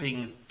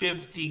developing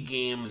 50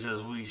 games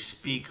as we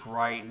speak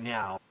right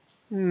now.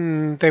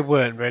 They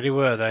weren't really,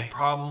 were they?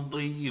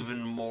 Probably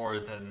even more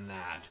than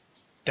that.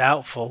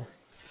 Doubtful.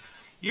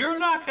 You're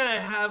not going to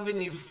have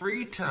any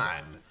free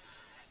time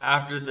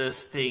after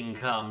this thing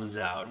comes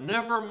out.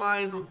 Never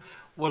mind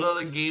what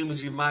other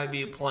games you might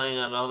be playing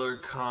on other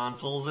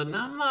consoles, and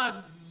I'm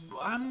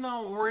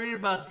not worried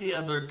about the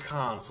other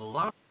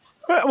consoles.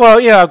 Well,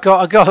 yeah, I've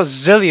got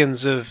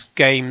zillions of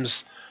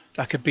games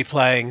I could be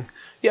playing.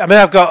 Yeah, I mean,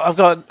 I've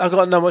got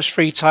not much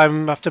free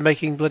time after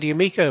making bloody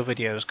Amico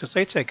videos because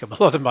they take up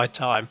a lot of my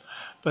time.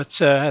 But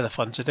they're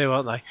fun to do,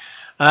 aren't they?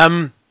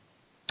 I'm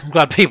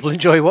glad people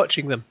enjoy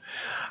watching them.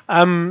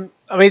 I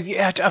mean,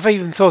 yeah, I've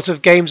even thought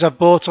of games I've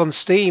bought on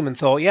Steam and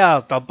thought,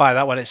 yeah, I'll buy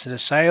that when it's in a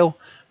sale.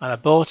 And I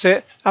bought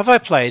it. Have I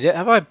played it?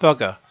 Have I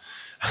bugger?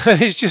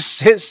 And it just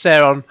sits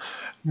there on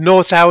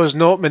 0 hours,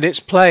 0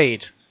 minutes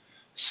played.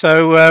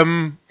 So,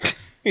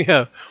 you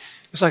know,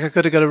 it's like I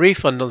could have got a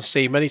refund on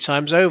Steam many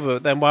times over.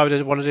 Then why would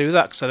I want to do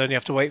that? Because I'd only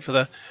have to wait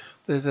for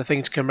the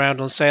thing to come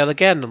around on sale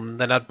again, and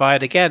then I'd buy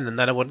it again, and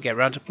then I wouldn't get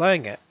around to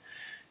playing it.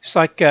 It's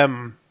like,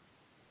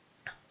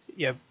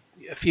 yeah,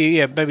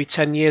 maybe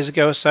 10 years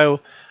ago or so,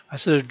 I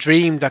sort of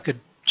dreamed I could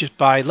just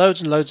buy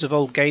loads and loads of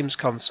old games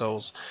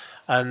consoles,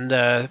 and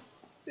no,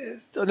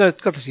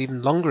 God, this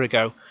even longer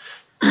ago.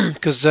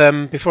 Because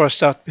before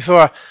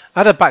I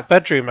had a back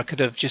bedroom, I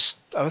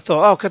thought,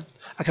 oh,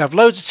 I can have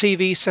loads of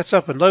TVs set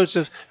up and loads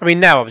of. I mean,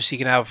 now obviously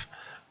you can have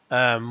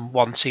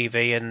one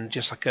TV and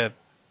just like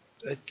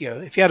if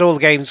you had all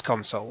the games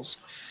consoles,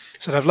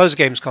 so I'd have loads of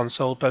games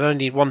consoles, but I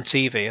only need one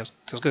TV. I was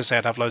going to say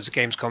I'd have loads of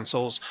games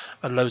consoles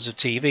and loads of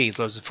TVs,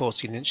 loads of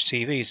 14-inch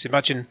TVs.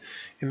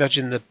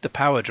 Imagine the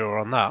power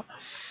draw on that.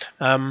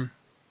 But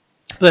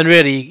then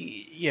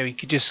really, you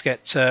could just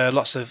get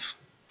lots of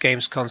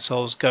games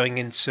consoles going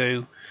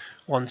into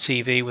one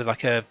TV with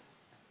like an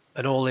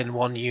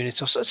all-in-one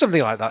unit or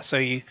something like that. So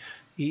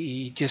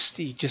you just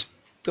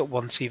got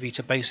one TV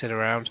to base it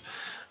around.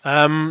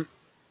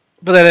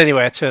 But then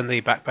anyway, I turned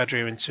the back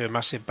bedroom into a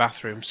massive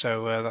bathroom,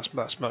 so that's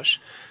much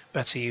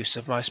better use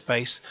of my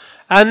space.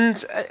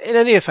 And in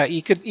any effect,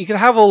 you could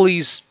have all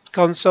these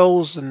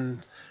consoles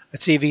and a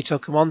TV to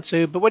come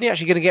onto, but when are you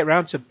actually going to get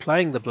around to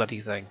playing the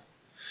bloody thing?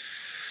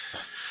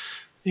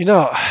 You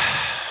know,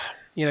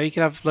 you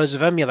can have loads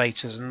of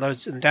emulators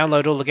and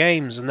download all the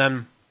games, and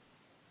then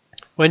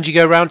when do you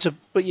get around to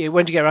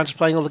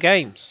playing all the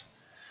games?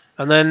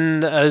 And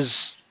then,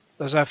 as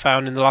I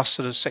found in the last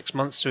sort of 6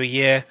 months to a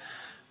year,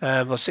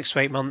 or 6 to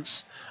 8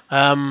 months,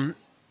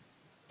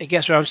 it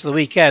gets around to the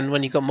weekend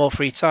when you've got more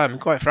free time.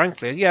 And quite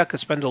frankly, yeah, I could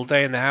spend all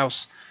day in the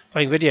house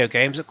playing video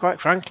games. But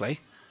quite frankly,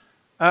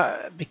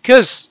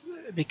 because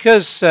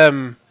I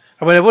mean,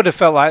 I would have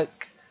felt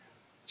like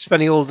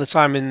spending all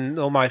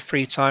my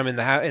free time in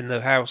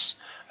the house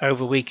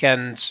over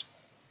weekend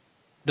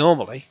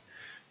normally,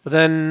 but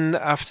then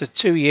after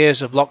 2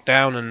 years of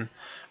lockdown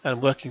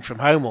and working from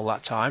home all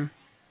that time,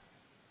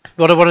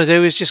 what I want to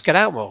do is just get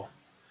out more.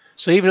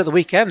 So even at the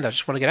weekend, I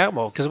just want to get out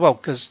more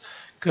because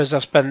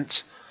I've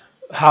spent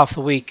half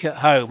the week at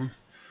home.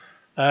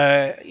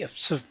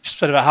 So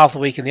spent about half the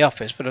week in the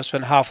office, but I've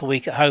spent half the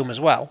week at home as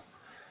well.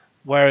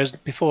 Whereas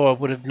before I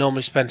would have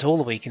normally spent all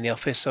the week in the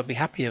office, so I'd be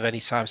happy with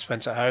any time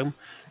spent at home.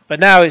 But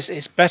now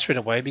it's better in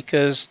a way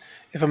because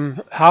if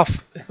I'm at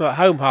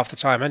home half the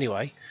time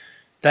anyway,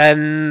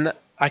 then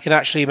I can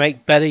actually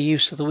make better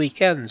use of the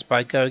weekends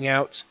by going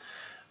out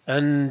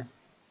and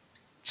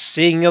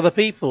seeing other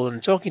people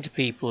and talking to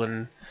people.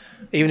 And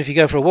even if you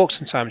go for a walk,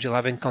 sometimes you'll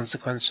have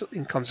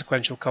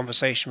inconsequential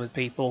conversation with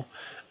people,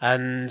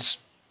 and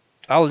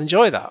I'll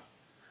enjoy that.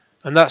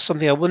 And that's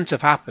something I wouldn't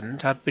have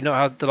happened had we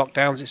not had the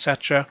lockdowns,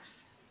 etc.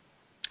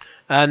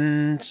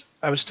 And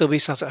I would still be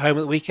sat at home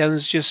at the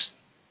weekends just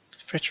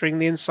frittering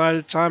the inside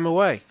of time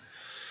away.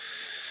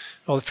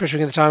 Or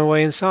frittering the time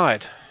away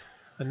inside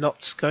and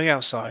not going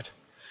outside.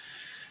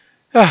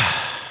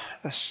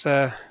 That's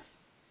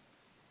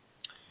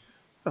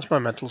my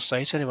mental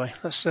state anyway.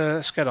 Let's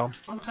get on.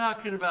 I'm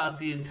talking about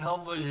the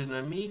Intellivision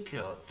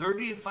Amico.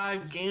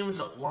 35 games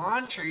at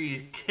launch? Are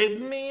you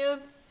kidding me?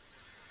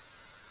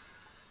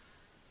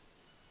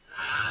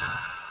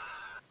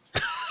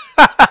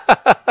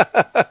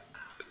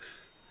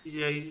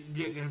 Yeah,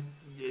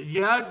 you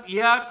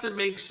you have to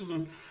make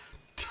some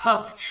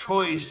tough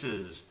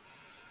choices.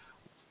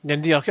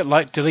 Then you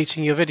like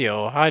deleting your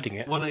video or hiding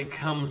it. When it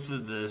comes to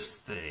this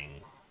thing,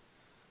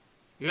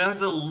 you have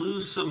to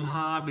lose some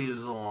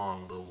hobbies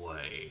along the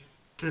way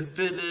to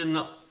fit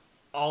in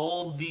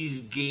all these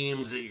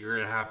games that you're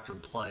going to have to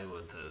play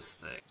with this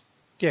thing.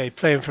 Yeah, you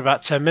play them for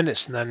about 10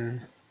 minutes and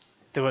then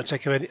they won't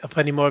take up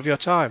any more of your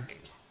time.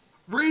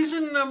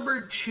 Reason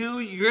number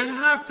 2, you're going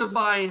to have to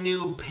buy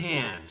new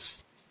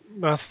pants.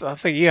 Well, I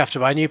think you have to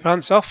buy new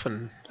pants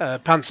often.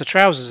 Pants are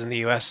trousers in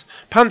the US.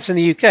 Pants in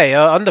the UK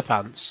are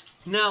underpants.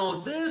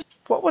 Now this...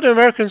 What would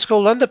Americans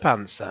call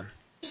underpants then?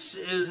 This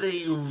is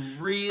a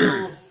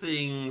real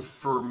thing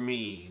for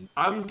me.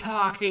 I'm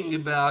talking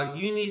about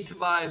you need to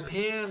buy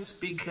pants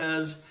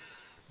because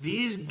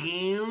these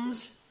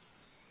games,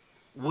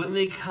 when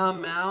they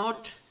come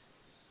out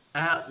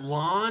at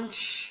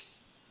launch,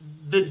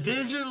 the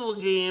digital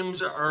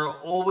games are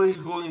always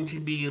going to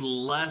be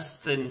less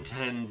than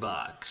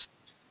 $10.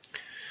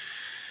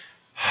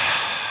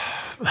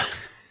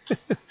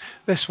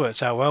 This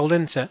worked out well,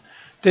 didn't it?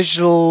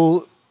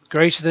 Digital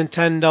greater than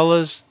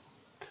 $10.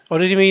 Or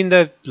did you mean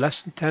they're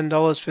less than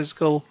 $10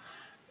 physical?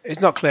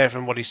 It's not clear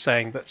from what he's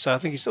saying, but I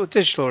think he's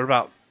digital are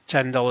about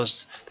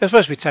 $10. They're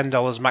supposed to be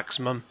 $10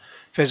 maximum,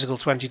 physical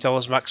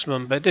 $20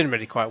 maximum, but it didn't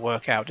really quite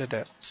work out, did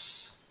it?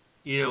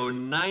 You know,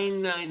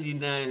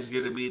 $9.99 is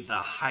going to be the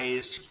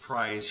highest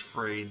price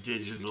for a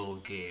digital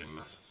game.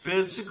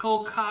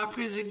 Physical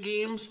copies of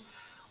games,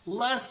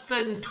 less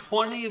than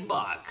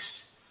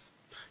 $20.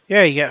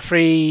 Yeah, you get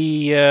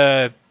free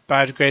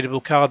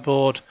biodegradable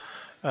cardboard,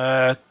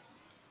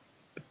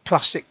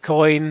 plastic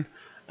coin,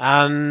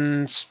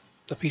 and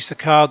the piece of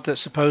card that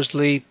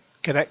supposedly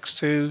connects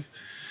to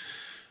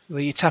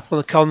you tap on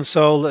the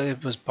console.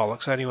 It was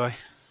bollocks anyway.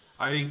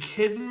 Are you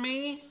kidding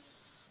me?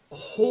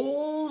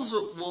 Holes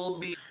will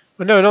be...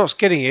 Well, no, not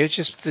kidding you. It's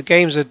just the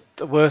games are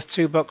worth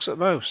 $2 at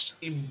most.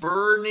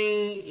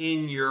 Burning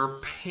in your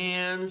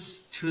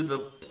pants to the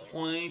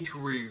point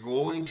where you're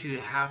going to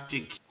have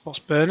to... What's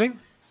burning?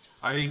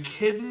 Are you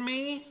kidding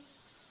me?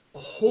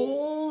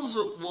 Holes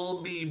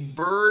will be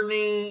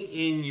burning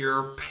in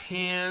your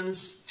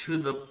pants to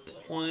the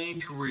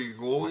point where you're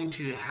going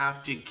to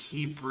have to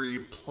keep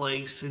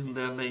replacing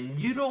them, and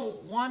you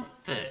don't want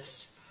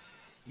this.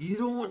 You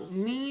don't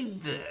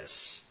need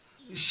this.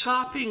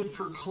 Shopping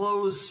for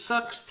clothes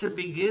sucks to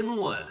begin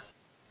with.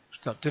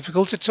 It's not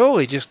difficult at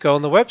all. You just go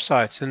on the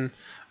website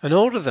and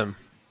order them,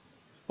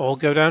 or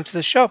go down to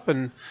the shop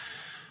and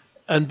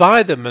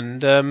buy them,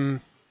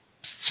 and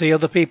see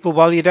other people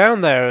while you're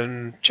down there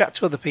and chat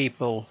to other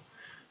people.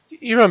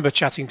 You remember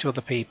chatting to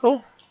other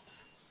people?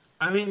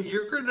 I mean,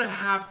 you're gonna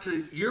have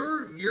to.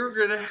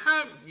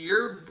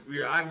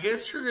 I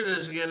guess you're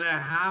gonna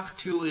have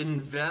to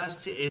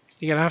invest in.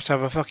 You're gonna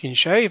have a fucking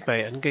shave,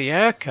 mate, and get your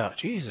hair cut.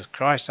 Jesus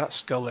Christ,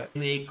 that's skullet.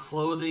 In a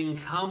clothing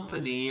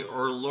company,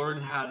 or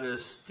learn how to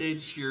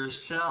stitch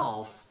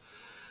yourself,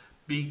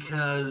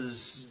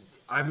 because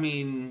I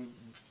mean,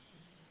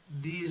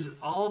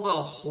 all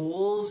the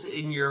holes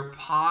in your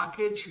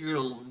pockets,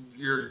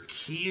 your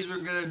keys are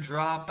gonna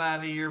drop out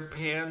of your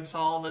pants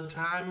all the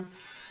time.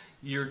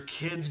 Your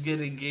kid's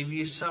gonna give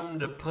you something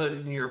to put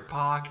in your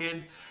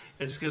pocket.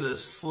 It's gonna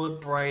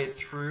slip right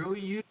through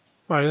you.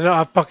 Well, they don't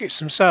have pockets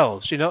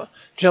themselves. Do you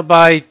not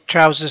buy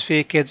trousers for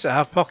your kids that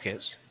have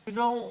pockets? You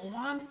don't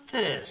want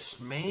this,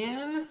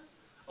 man.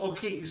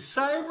 Okay,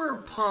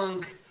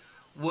 Cyberpunk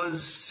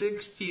was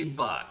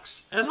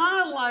 $60, and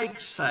I like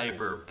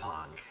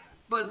Cyberpunk,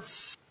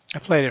 but I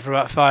played it for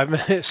about 5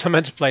 minutes. I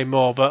meant to play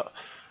more, but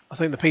I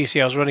think the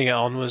PC I was running it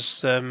on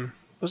was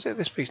it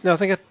this PC? No, I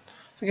think I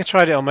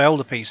tried it on my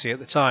older PC at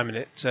the time, and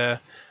it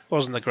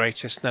wasn't the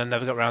greatest. And then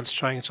never got around to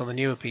trying it on the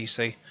newer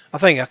PC. I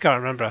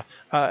can't remember.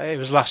 It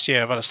was last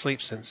year. I've had a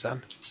sleep since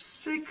then.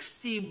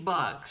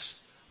 $60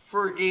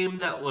 for a game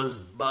that was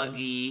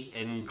buggy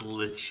and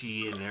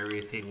glitchy and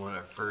everything when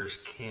it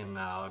first came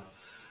out.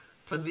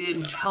 For the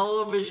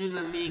Intellivision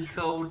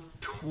Amico,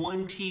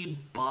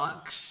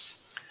 $20.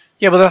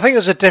 Yeah, but I think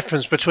there's a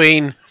difference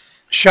between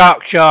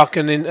Shark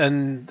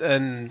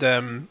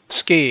and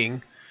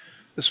skiing.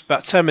 There's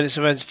about 10 minutes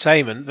of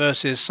entertainment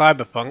versus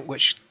Cyberpunk,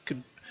 which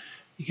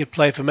you could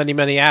play for many,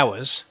 many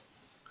hours.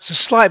 It's a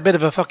slight bit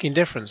of a fucking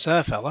difference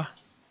there, fella.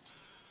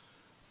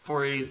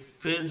 For a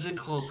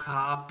physical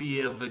copy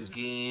of a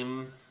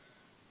game,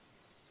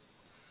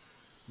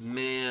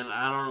 man,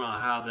 I don't know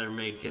how they're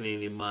making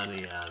any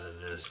money out of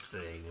this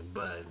thing,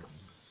 but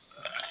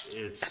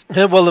it's...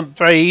 Well,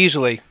 very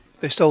easily.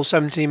 They stole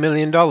 $17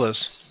 million.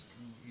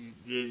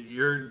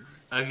 You're,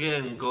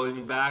 again,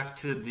 going back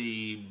to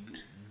the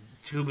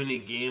too many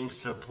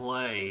games to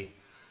play,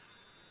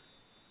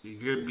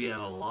 you're going to be at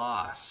a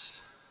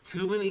loss.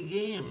 Too many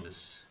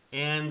games.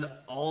 And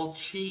all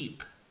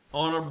cheap. I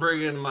want to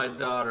bring in my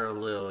daughter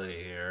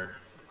Lily here.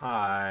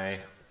 Hi.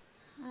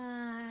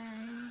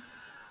 Hi.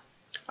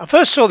 I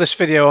first saw this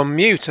video on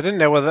mute. I didn't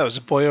know whether that was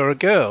a boy or a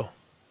girl.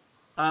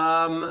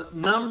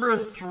 Number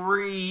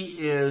 3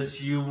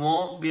 is you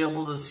won't be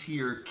able to see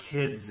your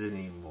kids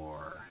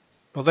anymore.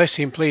 Well, they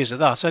seem pleased at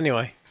that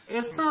anyway.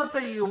 It's not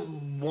that you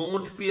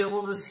won't be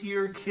able to see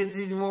your kids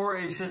anymore,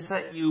 it's just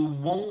that you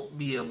won't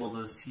be able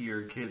to see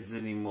your kids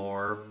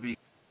anymore.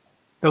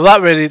 Well,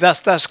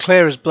 that's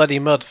clear as bloody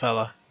mud,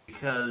 fella.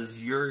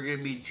 Because you're going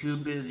to be too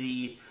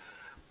busy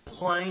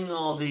playing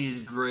all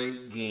these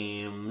great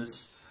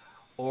games,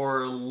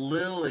 or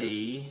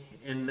Lily,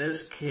 in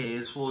this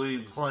case, will be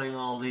playing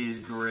all these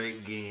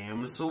great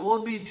games, so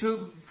we'll be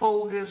too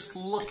focused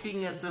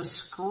looking at the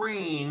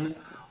screen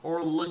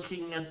or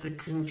looking at the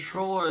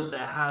controller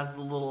that has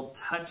the little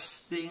touch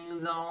things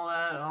and all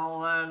that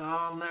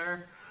on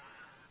there.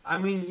 I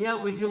mean,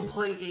 yeah, we can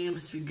play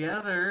games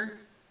together,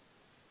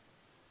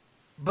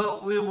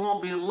 but we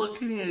won't be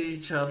looking at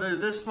each other.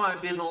 This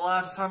might be the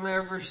last time I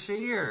ever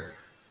see her.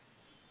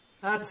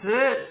 That's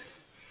it.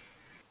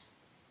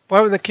 Why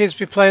wouldn't the kids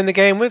be playing the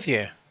game with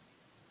you?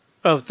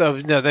 Oh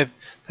no, they've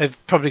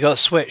probably got a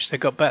Switch. They've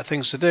got better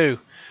things to do,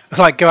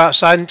 like go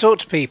outside and talk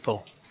to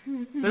people.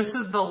 This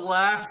is the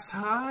last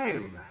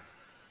time.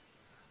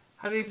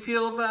 How do you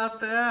feel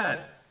about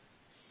that?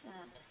 Sad.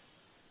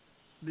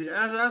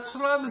 Yeah, that's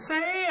what I'm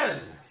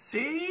saying.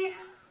 See?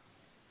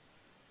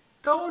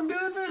 Don't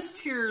do this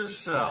to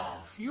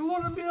yourself. You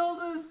want to be able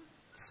to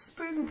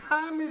spend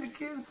time with the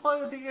kids,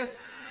 play with the kids.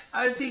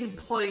 I think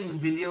playing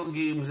video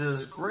games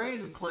is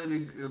great.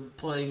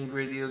 Playing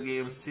video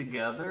games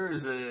together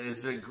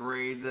is a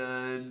great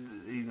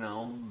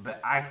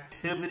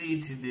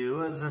activity to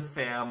do as a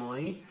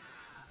family.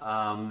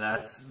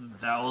 That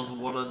was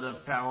one of the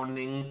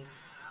founding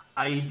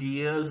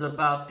ideas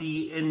about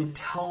the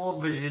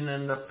Intellivision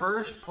in the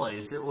first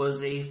place. It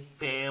was a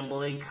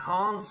family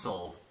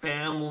console.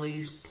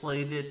 Families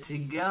played it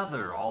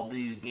together. All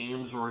these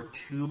games were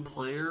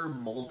 2-player,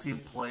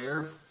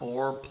 multiplayer,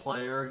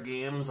 4-player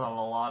games on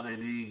a lot of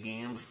the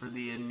games for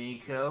the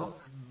Amico.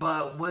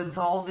 But with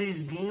all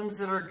these games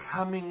that are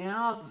coming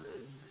out,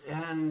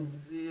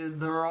 and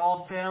they're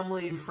all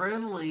family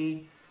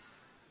friendly,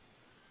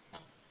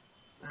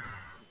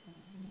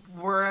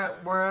 we're at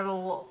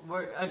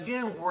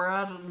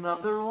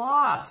another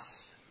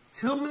loss.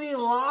 Too many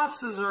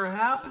losses are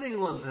happening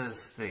with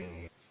this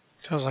thing.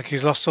 Sounds like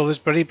he's lost all his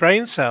bloody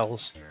brain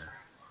cells.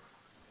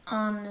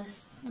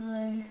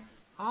 Honestly.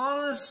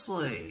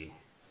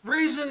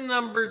 Reason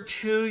number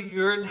 2,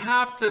 you're going to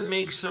have to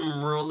make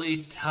some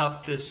really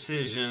tough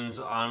decisions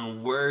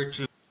on where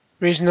to...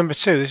 Reason number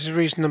 2, this is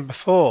reason number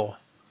 4. I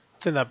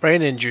think that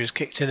brain injury's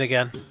kicked in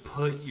again.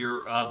 Put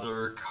your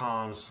other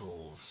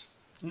consoles.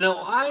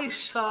 Now, I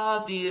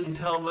saw the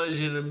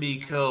Intellivision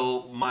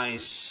Amico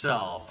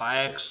myself. I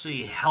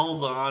actually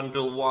held on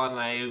to one.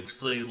 I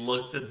actually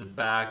looked at the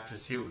back to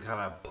see what kind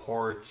of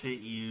ports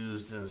it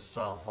used and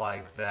stuff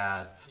like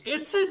that.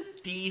 It's a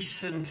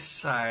decent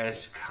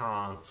sized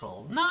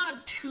console.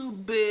 Not too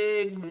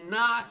big,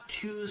 not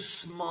too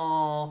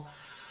small.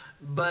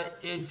 But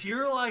if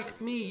you're like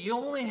me, you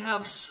only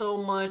have so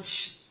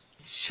much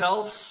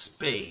shelf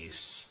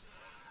space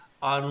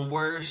on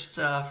where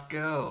stuff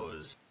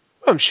goes.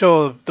 I'm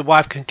sure the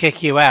wife can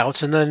kick you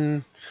out, and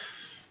then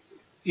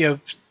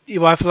your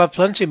wife will have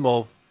plenty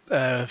more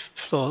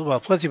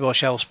plenty more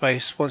shelf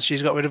space once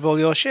she's got rid of all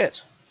your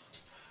shit.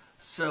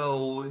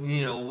 So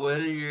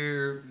whether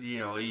you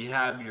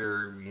have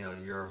your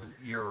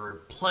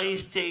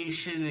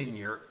PlayStation and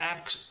your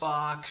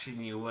Xbox, and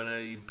you want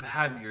to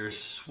have your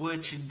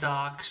Switch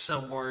dock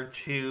somewhere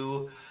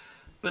too.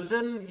 But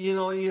then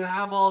you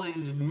have all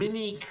these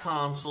mini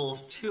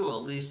consoles too.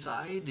 At least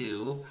I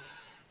do.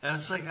 And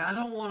it's like, I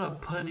don't want to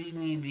put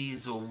any of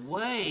these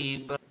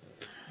away, but...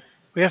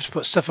 We have to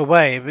put stuff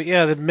away, but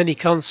yeah, the mini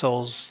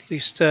consoles, at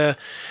least that's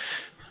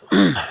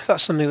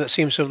something that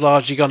seems to have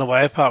largely gone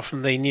away, apart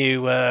from the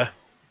new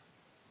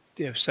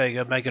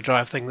Sega Mega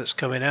Drive thing that's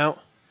coming out.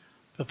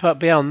 But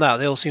beyond that,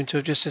 they all seem to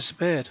have just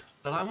disappeared.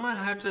 But I'm going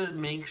to have to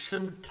make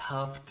some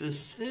tough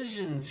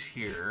decisions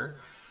here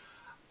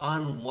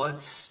on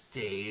what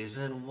stays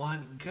and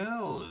what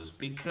goes,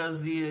 because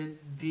the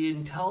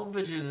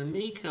Intellivision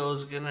Amico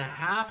is going to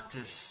have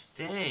to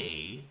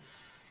stay,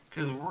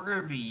 because we're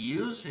going to be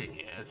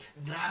using it.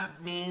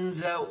 That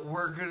means that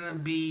we're going to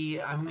be,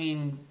 do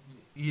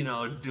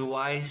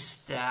I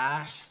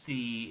stash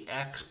the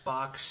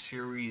Xbox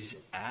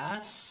Series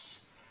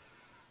S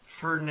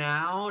for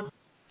now?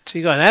 So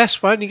you got an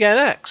S, why don't you get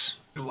an X?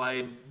 Do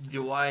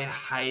I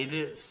hide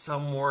it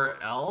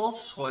somewhere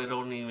else so I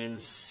don't even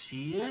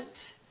see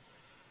it?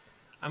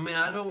 I mean,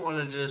 I don't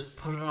want to just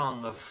put it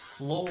on the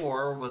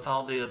floor with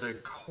all the other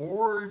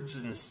cords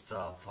and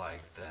stuff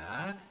like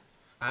that.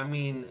 I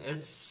mean,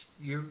 it's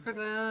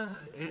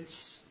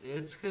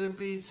gonna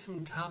be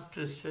some tough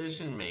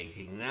decision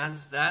making.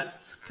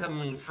 That's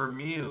coming from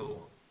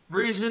you.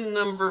 Reason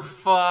number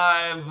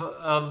 5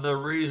 of the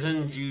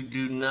reasons you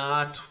do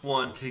not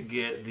want to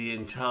get the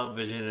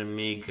Intellivision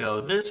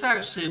Amico. This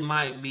actually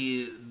might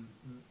be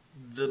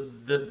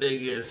the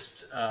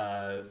biggest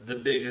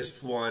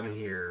one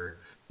here.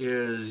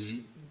 Is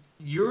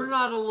you're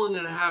not only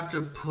going to have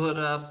to put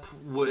up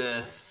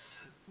with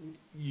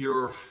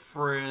your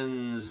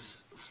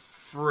friend's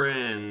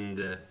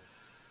friend,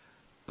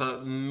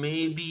 but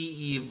maybe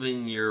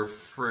even your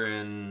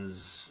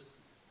friend's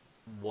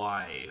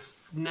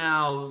wife.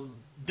 Now,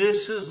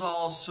 this is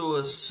also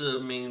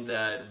assuming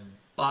that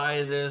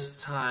by the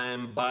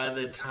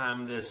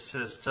time this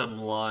system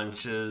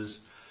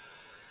launches...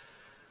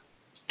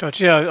 God,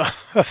 yeah,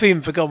 I've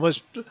even forgotten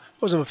what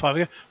was number 5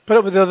 again. Put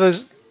up with the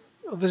others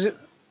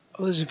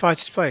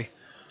invited to play.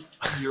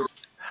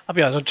 I'll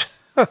be honest,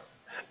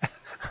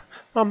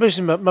 I'm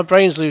losing my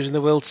brain's losing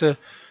the will to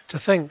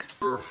think.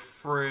 Your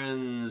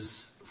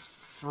friend's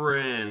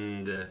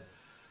friend,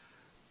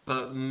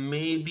 but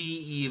maybe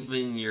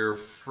even your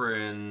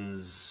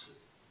friend's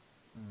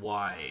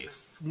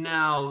wife.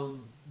 Now,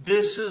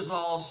 this is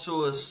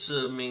also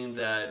assuming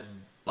that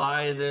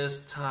by the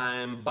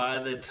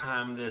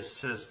time this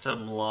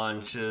system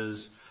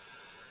launches,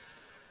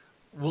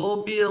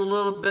 we'll be a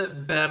little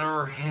bit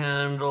better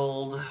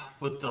handled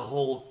with the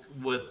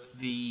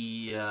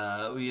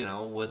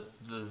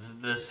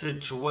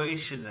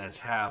situation that's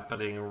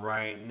happening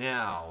right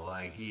now.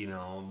 Like,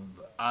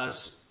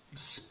 us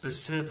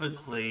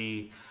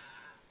specifically,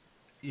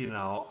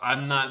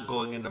 I'm not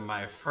going into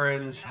my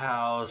friend's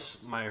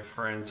house. My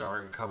friends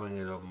aren't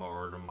coming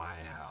over to my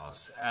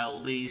house,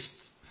 at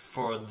least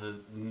for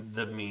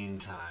the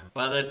meantime.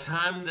 By the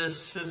time this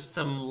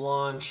system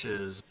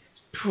launches...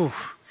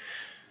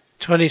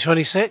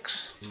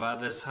 2026? By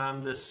the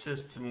time this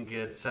system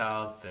gets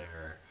out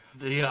there,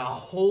 the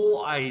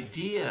whole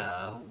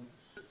idea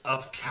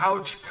of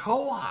couch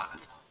co-op,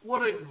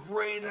 what a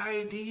great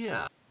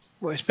idea.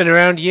 Well, it's been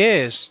around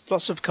years.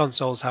 Lots of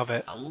consoles have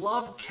it. I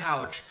love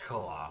couch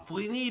co-op.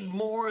 We need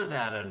more of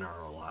that in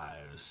our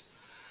lives.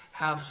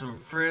 Have some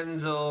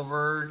friends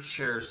over,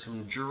 share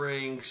some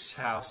drinks,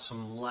 have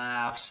some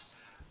laughs,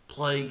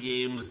 play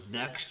games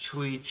next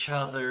to each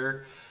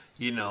other,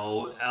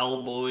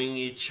 elbowing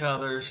each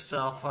other,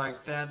 stuff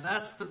like that.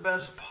 That's the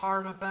best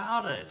part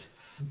about it.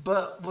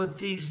 But with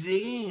these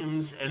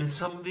games, and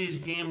some of these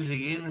games,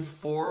 again,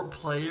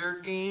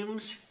 4-player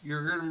games,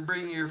 you're going to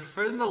bring your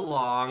friend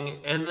along,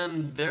 and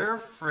then their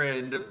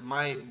friend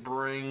might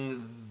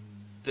bring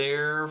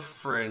their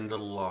friend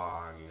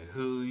along,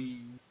 who...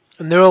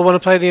 And they all want to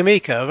play the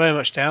Amico? I very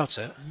much doubt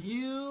it.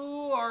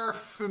 You are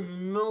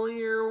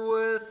familiar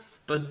with,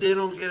 but they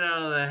don't get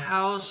out of the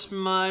house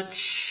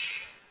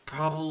much,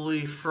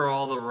 probably for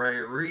all the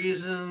right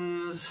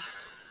reasons.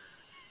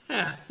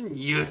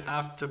 You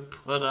have to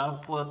put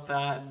up with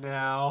that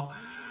now.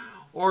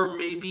 Or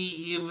maybe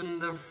even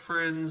the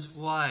friend's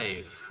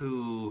wife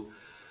who,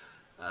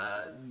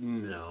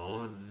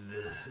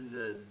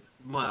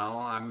 well,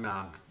 I'm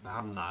not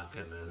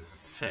going to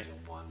say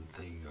one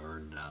thing or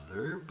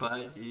another,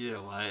 but,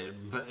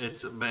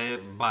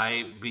 it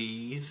might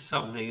be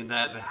something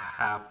that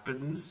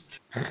happens.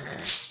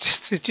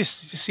 It just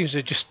seems to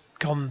have just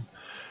gone...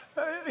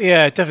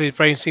 yeah, definitely the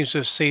brain seems to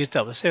have seized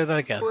up. Let's hear that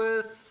again.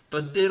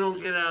 But they don't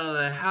get out of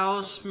the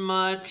house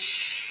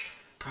much,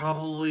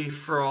 probably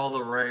for all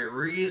the right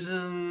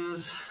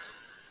reasons.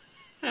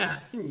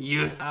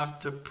 You have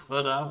to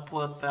put up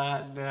with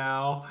that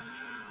now.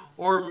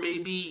 Or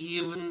maybe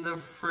even the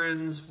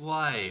friend's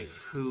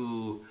wife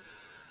who,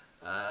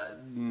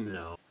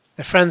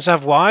 Their friends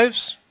have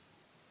wives?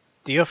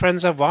 Do your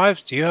friends have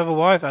wives? Do you have a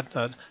wife? I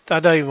don't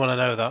even want to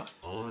know that.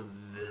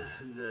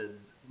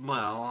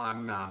 Well,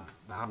 I'm not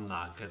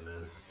going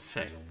to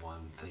say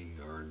one thing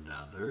or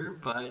another,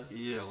 but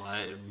it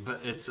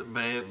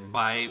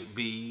might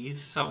be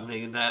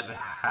something that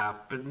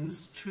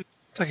happens to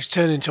It's like it's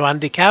turned into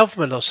Andy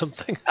Kaufman or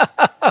something.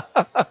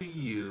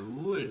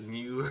 you, and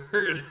you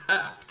would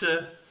have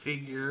to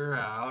figure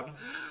out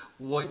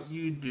what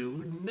you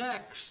do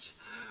next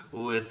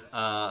with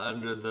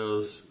under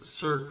those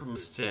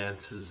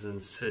circumstances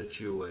and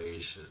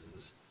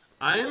situations.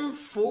 I'm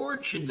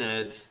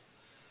fortunate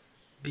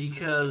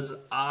because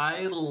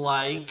I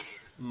like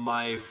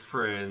my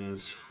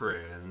friends'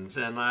 friends,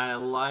 and I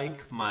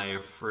like my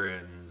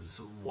friends'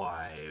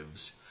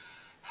 wives.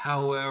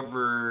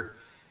 However,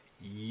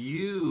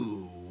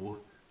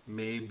 you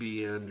may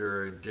be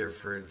under a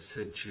different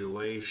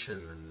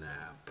situation than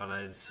that, but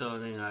it's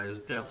something I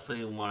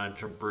definitely wanted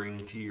to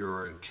bring to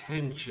your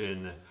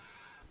attention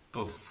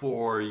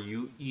before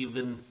you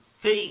even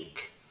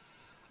think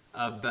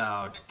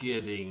about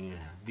getting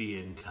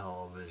the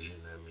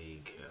Intellivision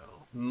Amico.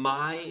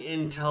 My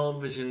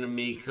Intellivision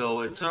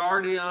Amico, it's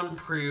already on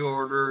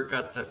pre-order,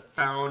 got the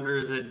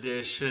Founders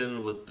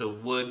Edition with the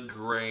wood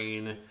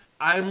grain.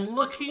 I'm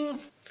looking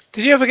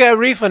Did you ever get a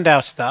refund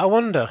out of that? I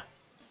wonder.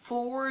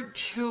 forward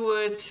to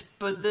it,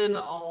 but then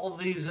all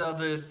these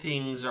other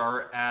things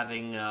are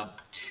adding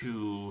up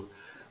to,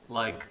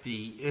 like,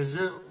 is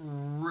it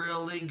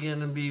really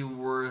gonna be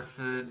worth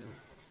it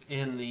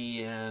in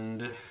the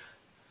end?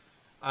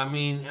 I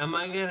mean, am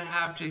I gonna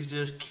have to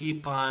just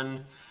keep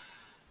on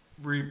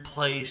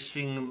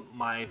replacing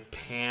my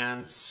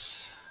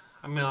pants?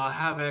 I mean, I'll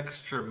have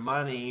extra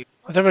money.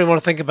 I don't really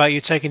want to think about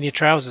you taking your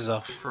trousers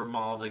off. From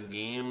all the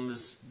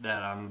games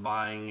that I'm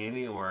buying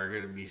anyway are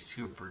going to be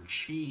super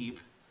cheap.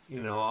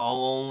 You know, I'll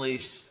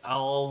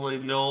only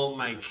know what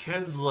my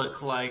kids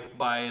look like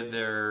by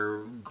their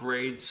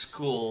grade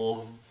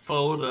school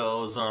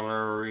photos on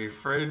a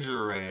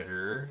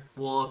refrigerator.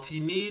 Well, if you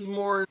need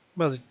more,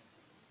 well, I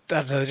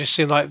don't know, they just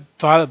seem like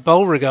Violet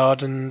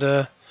Beauregard, and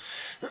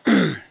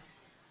can't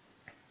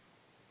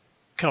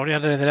really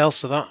add anything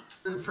else to that.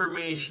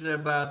 information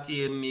about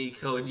the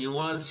Amico, and you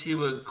want to see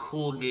what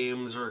cool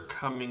games are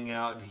coming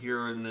out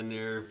here in the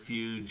near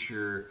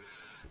future,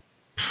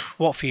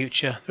 What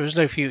future? There is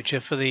no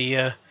future for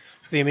the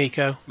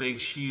Amico. make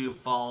sure you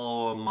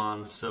follow them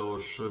on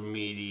social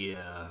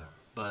media.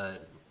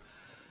 But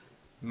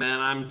man,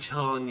 I'm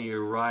telling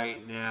you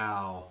right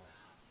now,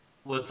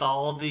 with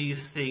all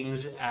these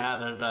things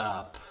added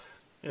up,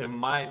 it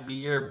might be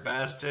your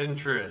best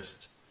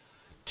interest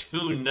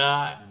to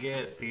not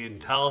get the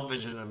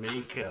Intellivision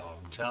Amico.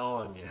 I'm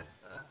telling you.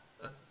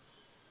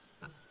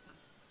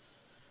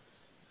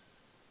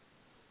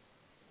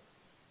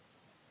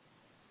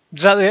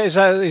 Is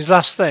that his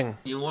last thing?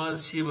 You want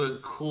to see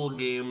what cool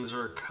games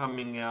are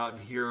coming out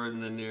here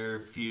in the near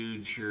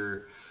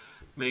future,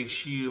 make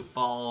sure you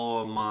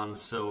follow them on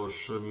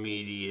social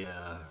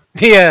media.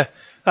 Yeah,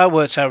 that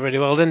worked out really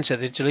well, didn't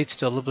it? They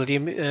deleted all the bloody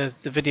the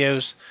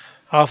videos,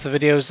 half the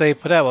videos they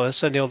put out. Well,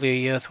 certainly all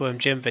the Earthworm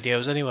Jim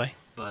videos anyway.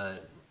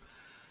 But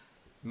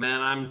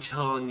man, I'm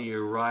telling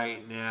you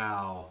right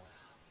now,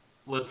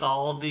 with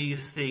all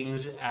these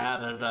things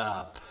added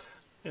up,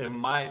 it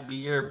might be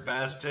your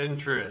best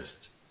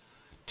interest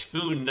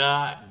to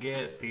not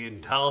get the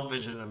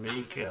Intellivision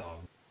Amico.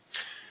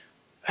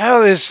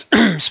 How this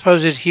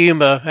supposed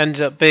humour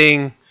ended up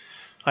being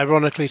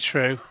ironically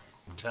true.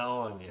 I'm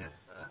telling you.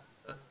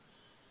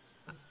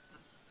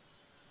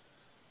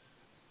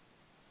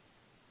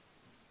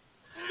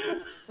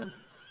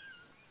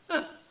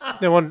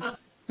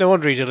 No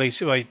wonder he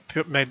deleted. Well, he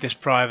made this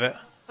private.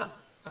 I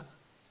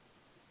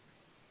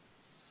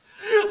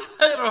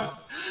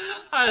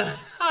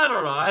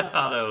don't know. I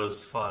thought it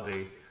was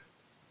funny.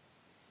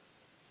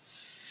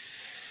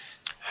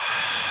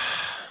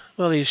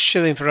 Well, he's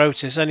shilling for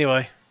Otis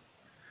anyway,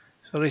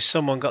 so at least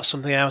someone got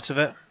something out of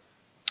it.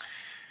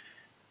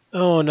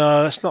 Oh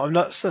no, let's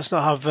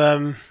not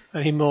have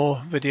any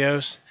more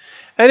videos.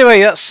 Anyway,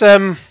 that's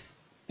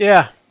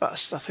yeah, I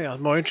think that was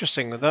more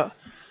interesting with that.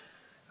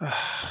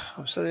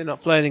 I'm certainly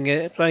not playing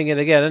it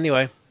again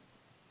anyway.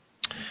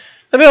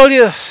 Let me know all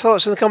your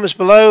thoughts in the comments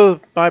below.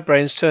 My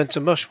brain's turned to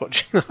mush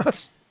watching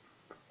that.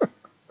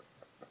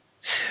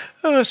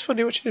 Oh, it's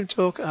funny watching him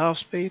talk at half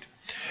speed.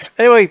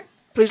 Anyway,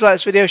 please like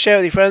this video, share it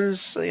with your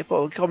friends. Put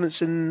all the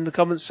comments in the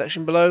comments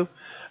section below.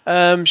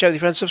 Share with your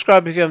friends.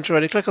 Subscribe if you haven't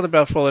already. Click on the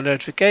bell for all the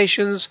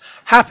notifications.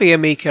 Happy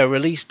Amico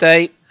release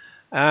date,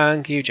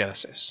 and Q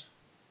Genesis.